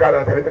tẹ̀lé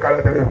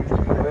mi.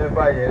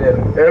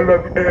 ẹ lọ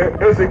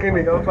ẹ ṣe kí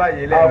ni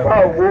àfa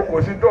òwò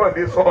kò sí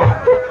dọ́ọ̀dé sọ.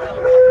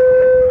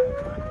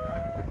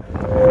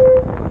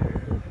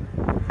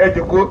 ẹ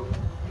jòkó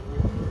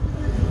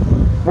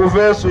mo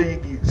fẹ́ so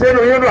igi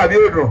sẹ́nu yín dùn àbí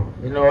ó dùn.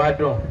 inú wa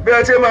dùn. bí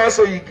ẹ ṣe máa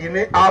so igi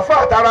ni àfa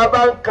àtàrà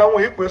bá ń kan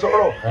wọn ìpè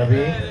sọ̀rọ̀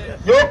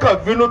yóò kàn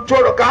bínú tó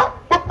ọ̀rọ̀ ká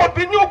púpọ̀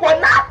bí ní ògùn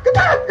ọ̀nà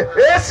kíkà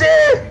ẹ ṣe.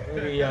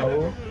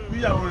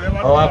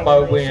 ọwọ́ apá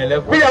gbogbo yẹn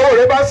lẹ́kọ̀ọ́. bíyàwó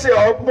rẹ bá ṣe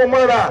ọ mo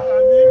mọ́ra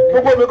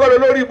gbogbo mi kọ́ lọ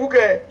lórí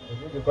ibùkẹ́.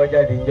 èmi ti kọjá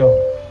di njọ́.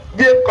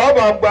 jẹ́ kọ́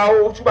bá gba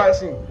owó túbà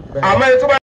sí àmọ́ ẹni tó bá.